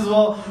and might as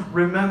well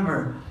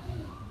remember.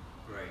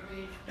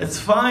 Right. It's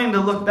fine to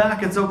look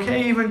back. It's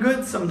okay, even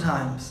good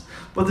sometimes.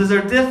 But there's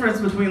a difference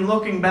between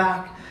looking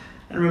back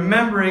and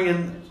remembering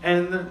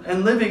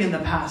and living in the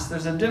past.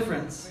 There's a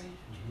difference.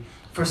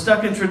 If we're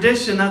stuck in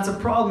tradition, that's a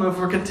problem. If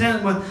we're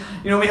content with,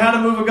 we had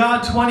a move of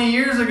God 20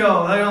 years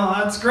ago,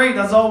 that's great.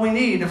 That's all we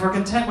need. If we're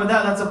content with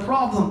that, that's a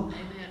problem. Amen.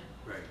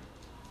 Right.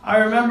 I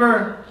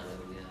remember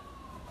Hallelujah.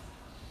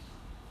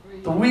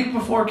 Praise the week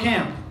before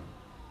camp,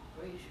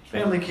 Praise you, Jesus.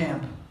 family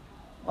camp,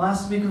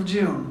 last week of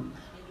June.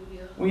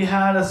 Hallelujah. we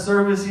had a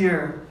service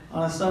here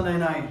on a Sunday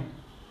night.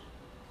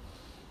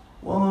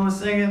 Woman was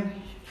singing.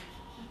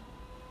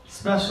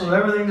 Special.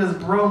 Everything just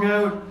broke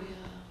out.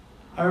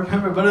 I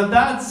remember. But if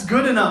that's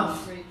good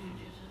enough,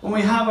 when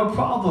we have a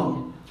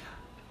problem,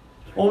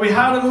 well, we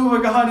had a move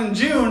of God in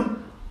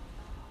June,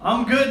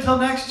 I'm good till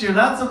next year.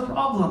 That's a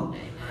problem.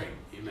 Right.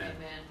 Amen.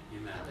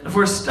 Amen. If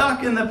we're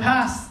stuck in the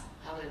past,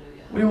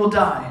 we will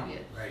die.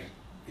 Right.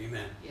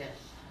 Amen. Yes.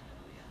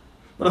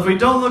 But if we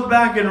don't look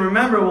back and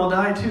remember, we'll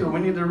die too. We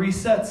need to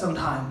reset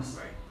sometimes.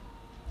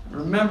 Right.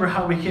 Remember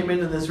how we came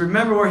into this.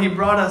 Remember where He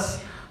brought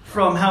us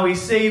from, how He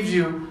saved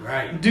you.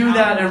 Right. Do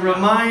that and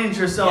remind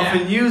yourself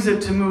and use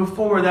it to move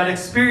forward. That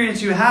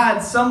experience you had,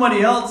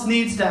 somebody else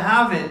needs to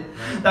have it.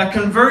 Right. That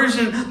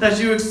conversion that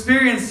you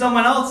experienced,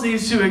 someone else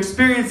needs to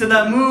experience it.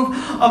 That move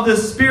of the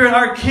Spirit,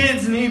 our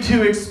kids need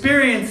to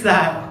experience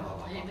that.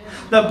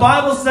 The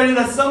Bible study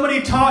that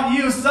somebody taught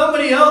you,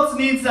 somebody else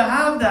needs to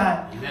have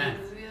that. Amen.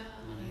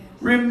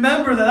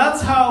 Remember that.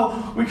 That's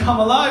how we come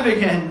alive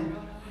again.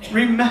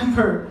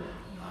 Remember.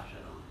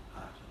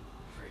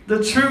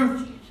 The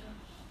truth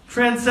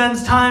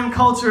transcends time,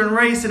 culture, and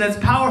race, and it's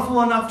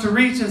powerful enough to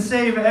reach and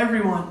save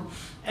everyone,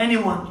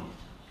 anyone.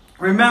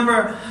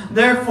 Remember,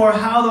 therefore,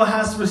 how thou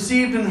hast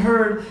received and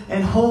heard,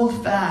 and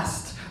hold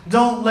fast.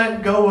 Don't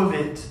let go of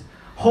it.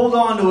 Hold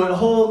on to it.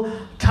 Hold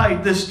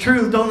tight. This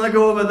truth, don't let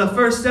go of it. The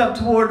first step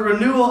toward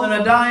renewal in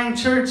a dying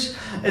church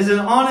is an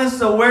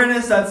honest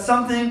awareness that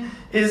something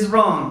is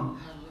wrong.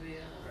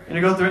 And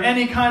to go through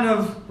any kind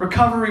of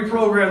recovery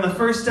program, the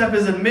first step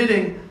is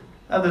admitting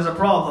that there's a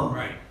problem.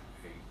 Right.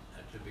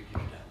 That's a big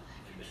step.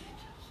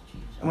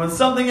 And when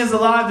something is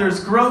alive,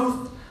 there's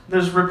growth,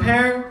 there's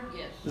repair,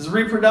 Yes. there's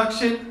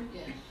reproduction,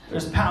 Yes.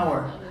 there's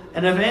power.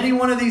 And if any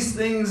one of these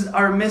things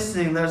are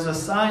missing, there's a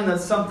sign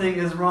that something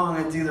is wrong.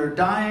 It's either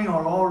dying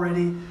or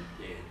already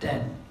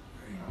dead.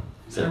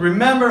 So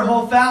remember,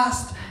 hold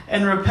fast,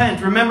 and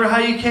repent. Remember how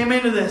you came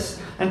into this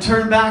and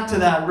turn back to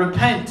that.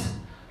 Repent.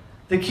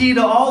 The key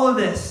to all of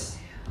this,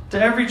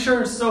 to every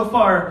church so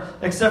far,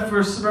 except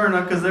for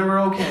Smyrna, because they were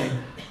okay.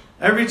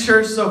 Every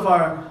church so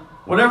far,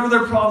 whatever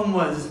their problem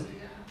was,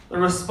 the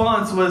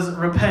response was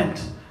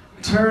repent.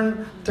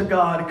 Turn to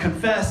God.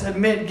 Confess,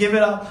 admit, give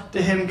it up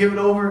to Him. Give it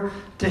over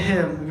to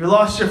Him. If you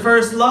lost your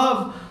first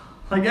love,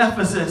 like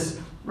Ephesus,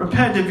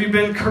 repent. If you've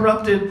been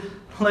corrupted,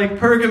 like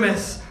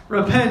Pergamus,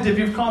 repent. If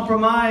you've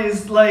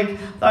compromised, like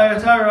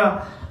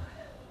Thyatira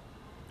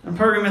and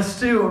Pergamus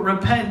too,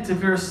 repent.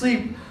 If you're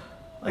asleep,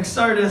 like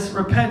Sardis,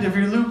 repent. If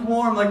you're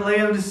lukewarm, like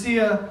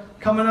Laodicea,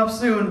 coming up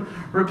soon,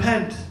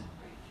 repent.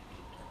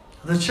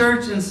 The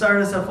church in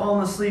Sardis had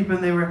fallen asleep,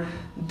 and they were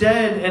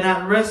dead and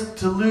at risk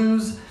to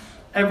lose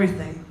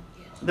everything.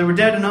 They were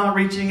dead and not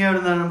reaching out,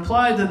 and that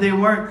implied that they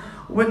weren't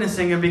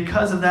witnessing, and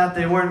because of that,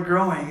 they weren't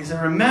growing. He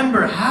said,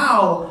 remember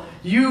how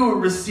you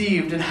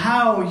received and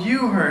how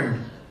you heard.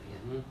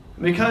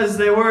 Because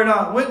they were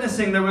not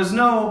witnessing, there was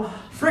no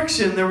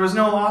friction, there was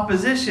no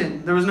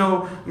opposition, there was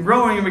no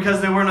growing, and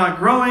because they were not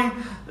growing,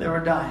 they were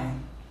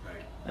dying.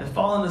 They had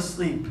fallen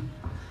asleep.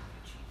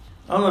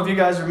 I don't know if you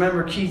guys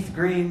remember Keith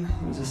Green.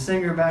 He was a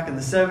singer back in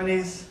the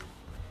 70s.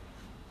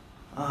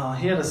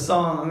 He had a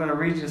song, I'm going to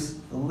read you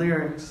the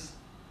lyrics,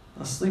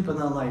 Asleep in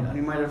the Light. And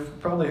you might have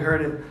probably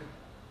heard it.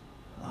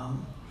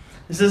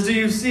 It says, do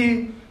you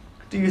see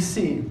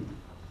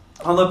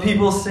all the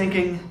people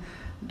sinking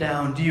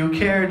down? Do you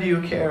care?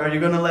 Are you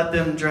going to let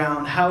them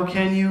drown? How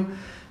can you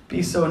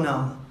be so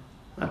numb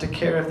not to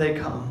care if they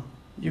come?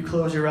 You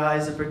close your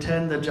eyes and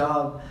pretend the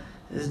job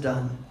is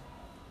done.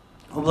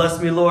 Oh,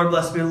 bless me,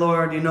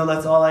 Lord. You know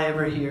that's all I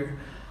ever hear.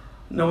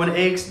 No one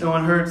aches, no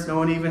one hurts, no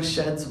one even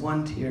sheds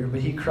one tear. But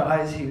He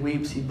cries, He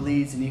weeps, He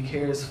bleeds, and He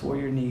cares for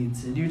your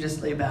needs. And you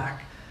just lay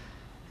back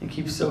and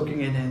keep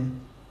soaking it in.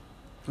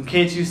 And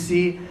can't you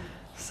see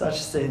such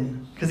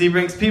sin? Because He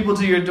brings people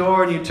to your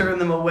door and you turn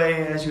them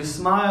away as you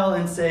smile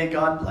and say,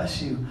 God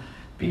bless you.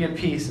 Be at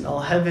peace. And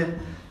all heaven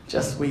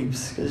just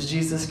weeps because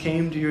Jesus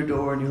came to your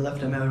door and you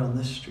left Him out on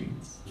the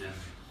streets. Yeah.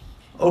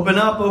 Open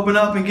up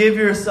and give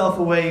yourself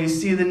away. You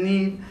see the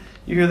need.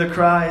 You hear the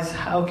cries.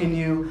 How can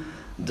you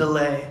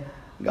delay?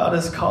 God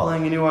is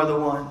calling and you are the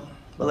one.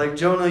 But like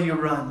Jonah, you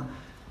run.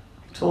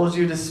 He told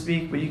you to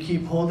speak, but you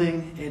keep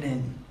holding it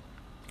in.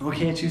 Oh,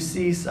 can't you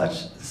see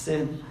such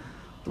sin?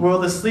 The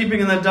world is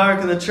sleeping in the dark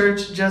and the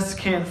church just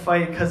can't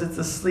fight because it's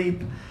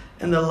asleep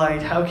in the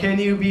light. How can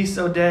you be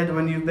so dead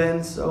when you've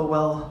been so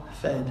well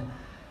fed?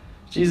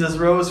 Jesus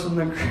rose from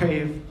the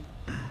grave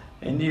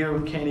and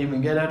you can't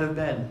even get out of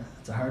bed.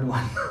 It's a hard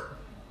one.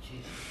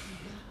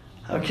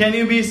 How can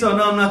you be so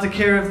numb not to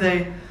care if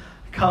they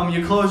come?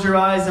 You close your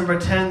eyes and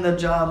pretend the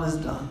job is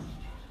done.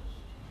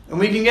 And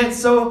we can get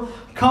so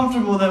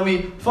comfortable that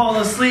we fall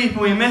asleep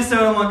and we miss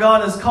out on what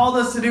God has called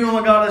us to do and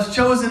what God has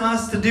chosen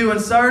us to do.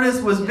 And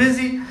Sardis was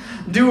busy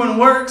doing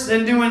works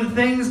and doing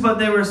things, but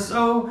they were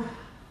so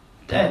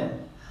dead.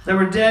 They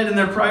were dead and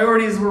their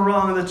priorities were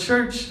wrong. The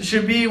church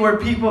should be where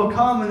people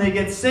come and they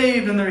get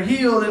saved and they're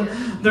healed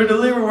and they're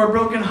delivered, where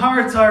broken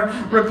hearts are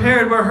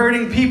repaired, where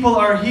hurting people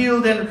are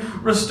healed and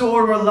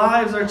restored, where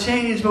lives are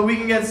changed. But we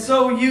can get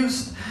so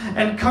used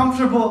and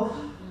comfortable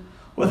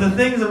with the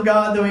things of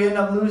God that we end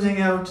up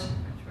losing out That's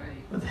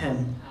right. with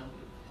Him. Hallelujah.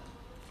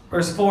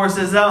 Verse 4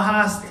 says, Thou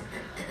hast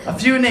a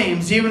few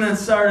names, even in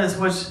Sardis,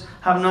 which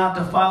have not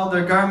defiled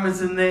their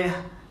garments, and they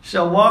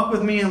shall walk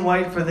with me in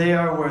white, for they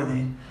are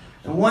worthy.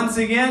 And once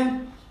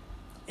again,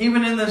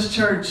 even in this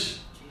church, Jesus.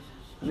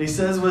 that he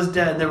says was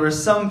dead, there were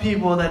some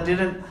people that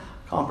didn't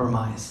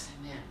compromise.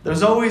 Amen.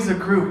 There's always a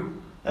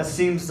group that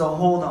seems to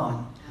hold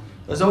on.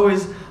 There's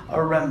always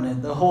a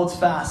remnant that holds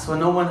fast when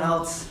no one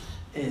else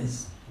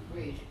is.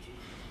 Praise you,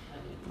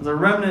 Jesus.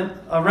 Hallelujah.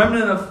 A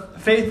remnant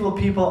of faithful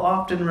people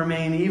often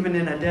remain even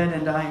in a dead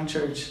and dying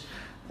church.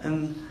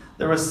 And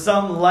there was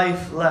some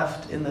life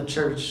left in the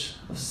church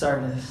of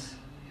Sardis.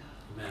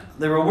 Amen.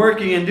 They were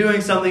working and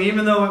doing something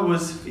even though it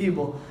was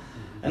feeble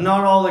and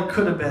not all it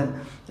could have been.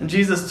 And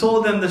Jesus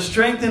told them to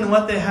strengthen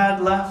what they had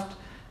left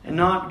and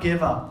not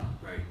give up.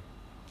 Right.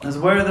 As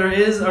where there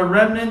is a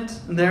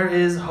remnant, there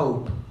is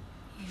hope.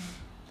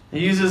 He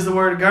uses the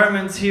word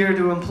garments here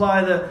to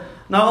imply that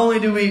not only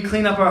do we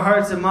clean up our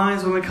hearts and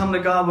minds when we come to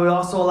God, but we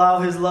also allow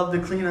His love to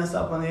clean us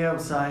up on the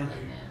outside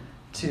Amen.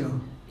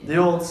 too. The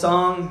old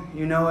song,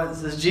 you know it,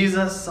 says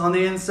Jesus on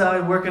the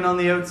inside, working on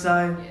the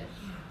outside. Yes.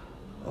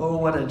 Oh,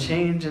 what a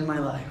change in my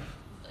life.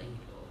 Thank you,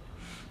 Lord.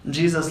 And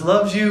Jesus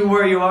loves you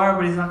where you are,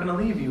 but He's not going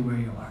to leave you where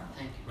you are.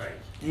 Thank you. Right.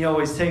 He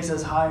always takes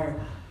us higher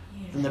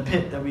than the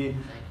pit that we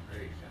Thank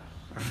Praise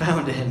God. are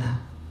found in.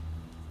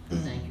 you.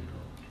 Thank you,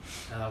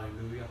 Lord.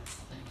 Hallelujah.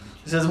 Thank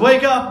you, He says,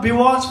 wake up, be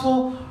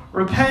watchful,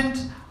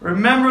 repent,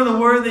 remember the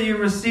word that you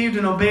received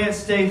and obey it,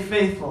 stay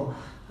faithful.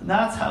 And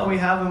that's how we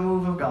have a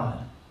move of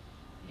God.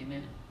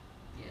 Amen.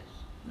 Yes.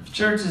 If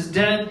church is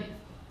dead,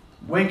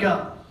 wake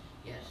up,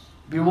 Yes.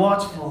 be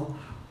watchful,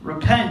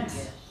 repent,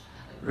 Yes.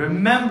 Hallelujah.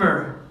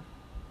 remember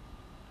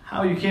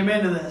how you came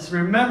into this.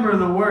 Remember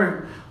the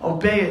word,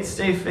 obey it,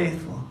 stay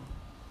faithful.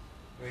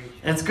 Praise you.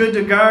 And it's good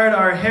to guard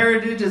our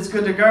heritage, it's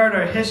good to guard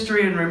our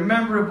history and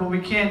remember it, but we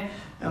can't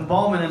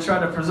embalm it and try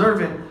to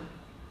preserve it.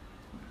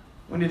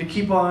 We need to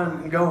keep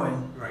on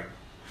going. Right.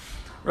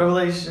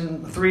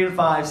 Revelation 3 and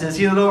 5 says,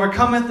 He that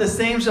overcometh, the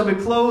same shall be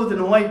clothed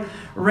in white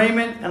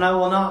raiment, and I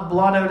will not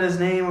blot out his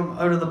name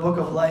out of the book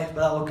of life,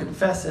 but I will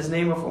confess his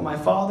name before my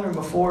Father and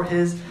before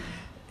his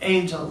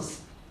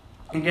angels.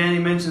 Again, he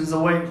mentions the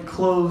white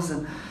clothes,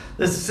 and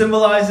this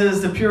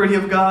symbolizes the purity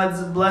of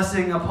God's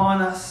blessing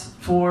upon us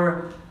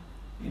for,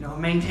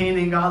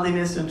 maintaining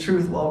godliness and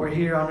truth while we're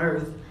here on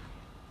earth.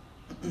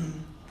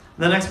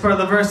 The next part of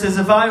the verse is,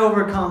 if I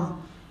overcome.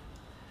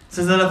 It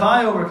says that if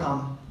I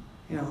overcome,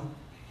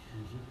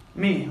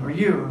 me or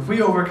you, if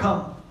we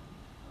overcome,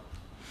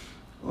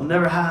 we'll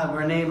never have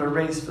our name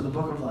erased for the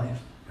book of life.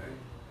 Right.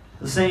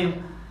 The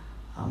same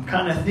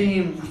kind of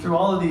theme through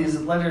all of these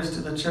letters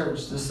to the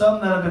church. There's some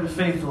that have been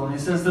faithful. And he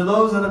says, to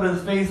those that have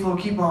been faithful,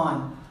 keep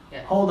on.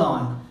 Yes. Hold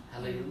on.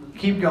 Hallelujah.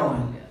 Keep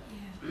going.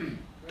 Yes.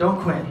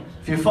 Don't quit.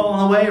 If you've fallen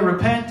away,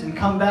 repent and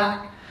come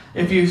back.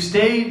 If you've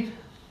stayed,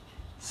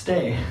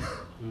 stay.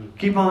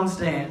 Keep on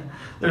staying.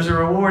 There's a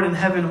reward in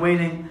heaven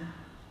waiting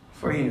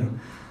for you.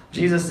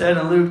 Jesus said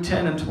in Luke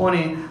 10 and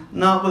 20,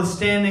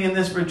 notwithstanding in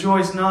this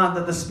rejoice not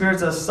that the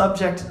spirits are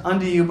subject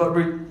unto you, but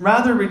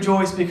rather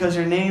rejoice because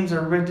your names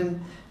are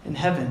written in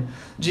heaven.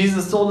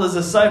 Jesus told his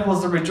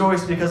disciples to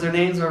rejoice because their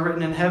names were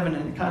written in heaven,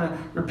 and he kind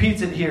of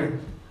repeats it here.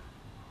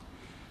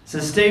 He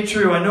says, stay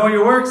true. I know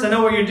your works. I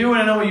know what you're doing.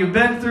 I know what you've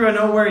been through. I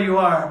know where you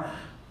are.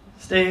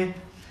 Stay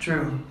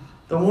true.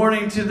 The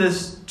warning in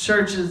this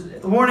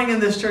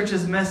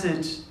church's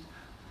message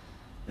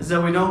is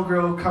that we don't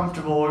grow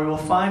comfortable, or we will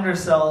find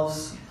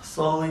ourselves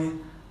slowly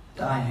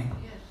dying.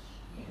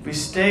 If we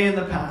stay in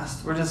the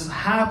past, we're just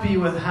happy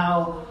with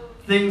how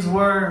things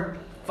were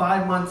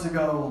 5 months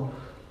ago,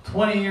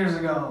 20 years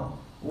ago,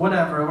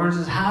 whatever. We're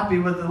just happy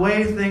with the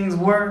way things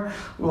were.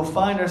 We'll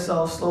find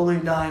ourselves slowly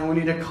dying. We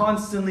need to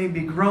constantly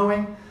be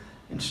growing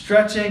and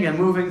stretching and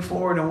moving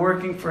forward and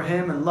working for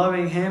Him and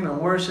loving Him and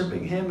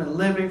worshiping Him and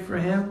living for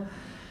Him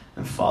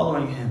and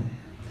following Him.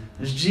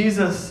 As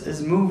Jesus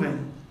is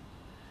moving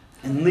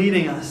and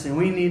leading us, and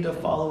we need to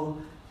follow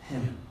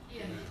Him.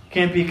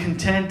 Can't be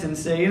content and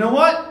say, you know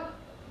what?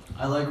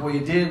 I like what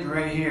you did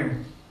right here.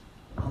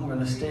 I'm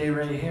going to stay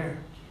right here.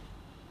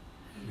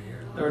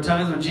 There were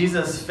times when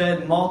Jesus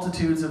fed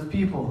multitudes of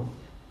people.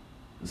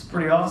 It was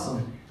pretty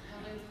awesome.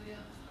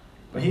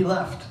 But He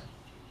left.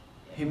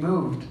 He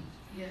moved.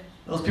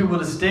 Those people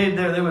would have stayed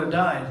there, they would have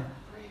died.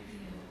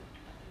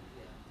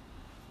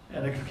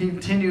 And to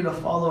continue to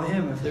follow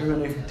Him if they were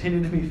going to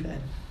continue to be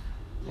fed.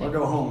 Or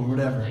go home,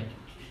 whatever.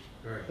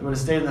 They would have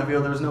stayed in that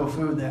field. There was no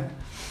food there.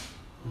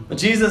 But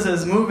Jesus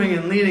is moving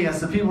and leading us.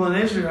 The people in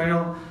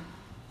Israel,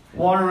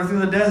 wandering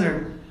through the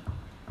desert.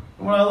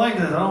 And what I like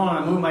is I don't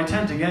want to move my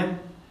tent again.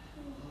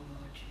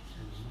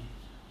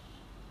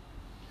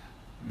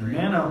 The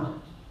manna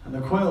and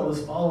the quail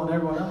was following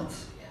everyone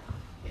else.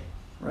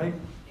 Right?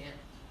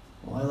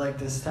 Well, I like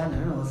this tent. I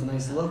don't know, it's a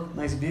nice look,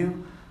 nice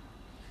view.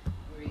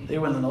 They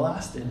wouldn't have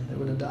lasted. They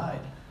would have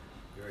died.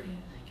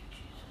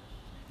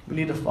 We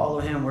need to follow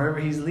Him wherever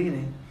He's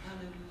leading.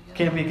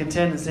 Can't be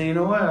content and say, you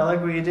know what, I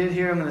like what you did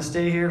here. I'm going to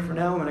stay here for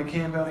now. I'm going to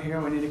camp out here.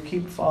 We need to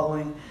keep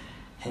following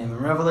him. In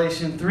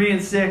Revelation 3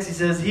 and 6, he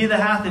says, he that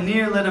hath an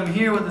ear, let him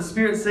hear what the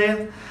Spirit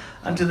saith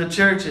unto the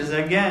churches.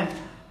 Again,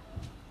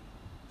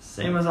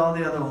 same as all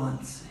the other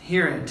ones.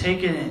 Hear it,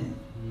 take it in,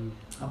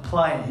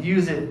 apply it,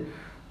 use it,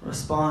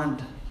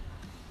 respond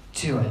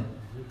to it.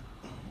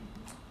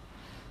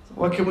 So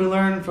what can we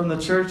learn from the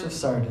church of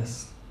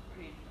Sardis?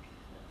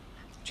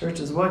 Church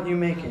is what you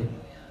make it.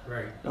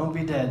 Right. Don't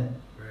be dead.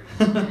 Right.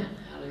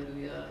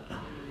 Hallelujah.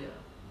 Hallelujah.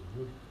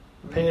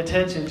 Pay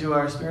attention to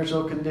our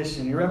spiritual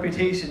condition. Your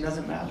reputation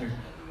doesn't matter.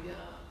 Hallelujah.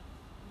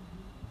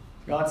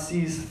 God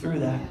sees through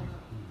that.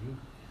 Mhm.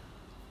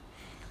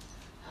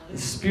 The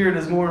Spirit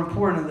is more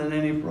important than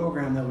any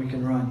program that we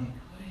can run.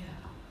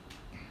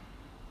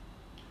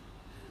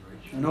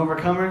 Right. And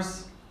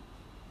overcomers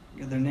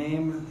get their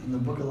name in the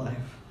book of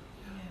life.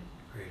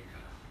 Great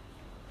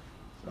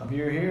God. So if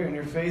you're here and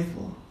you're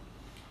faithful,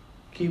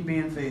 keep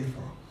being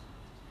faithful.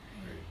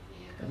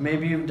 If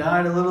maybe you've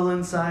died a little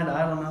inside,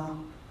 I don't know.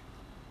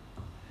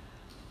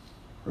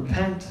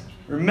 Repent.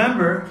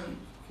 Remember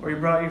where he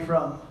brought you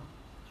from.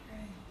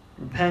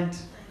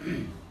 Repent.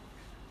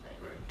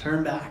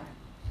 Turn back.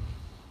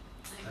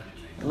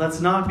 And let's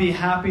not be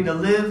happy to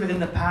live in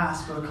the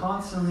past, but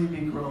constantly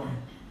be growing.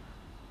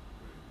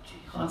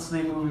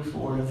 Constantly moving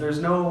forward. If there's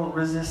no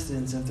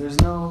resistance, if there's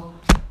no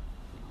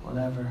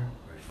whatever,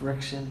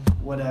 friction,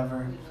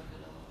 whatever,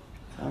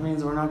 that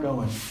means we're not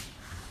going.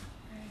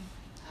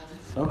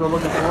 Don't go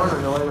looking forward or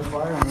you'll light a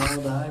fire and we'll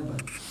all die,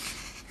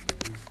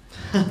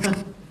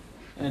 but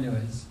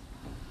anyways.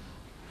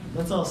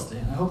 Let's all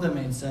stand. I hope that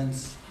made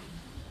sense.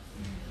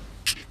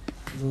 It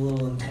was a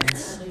little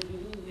intense.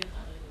 Hallelujah.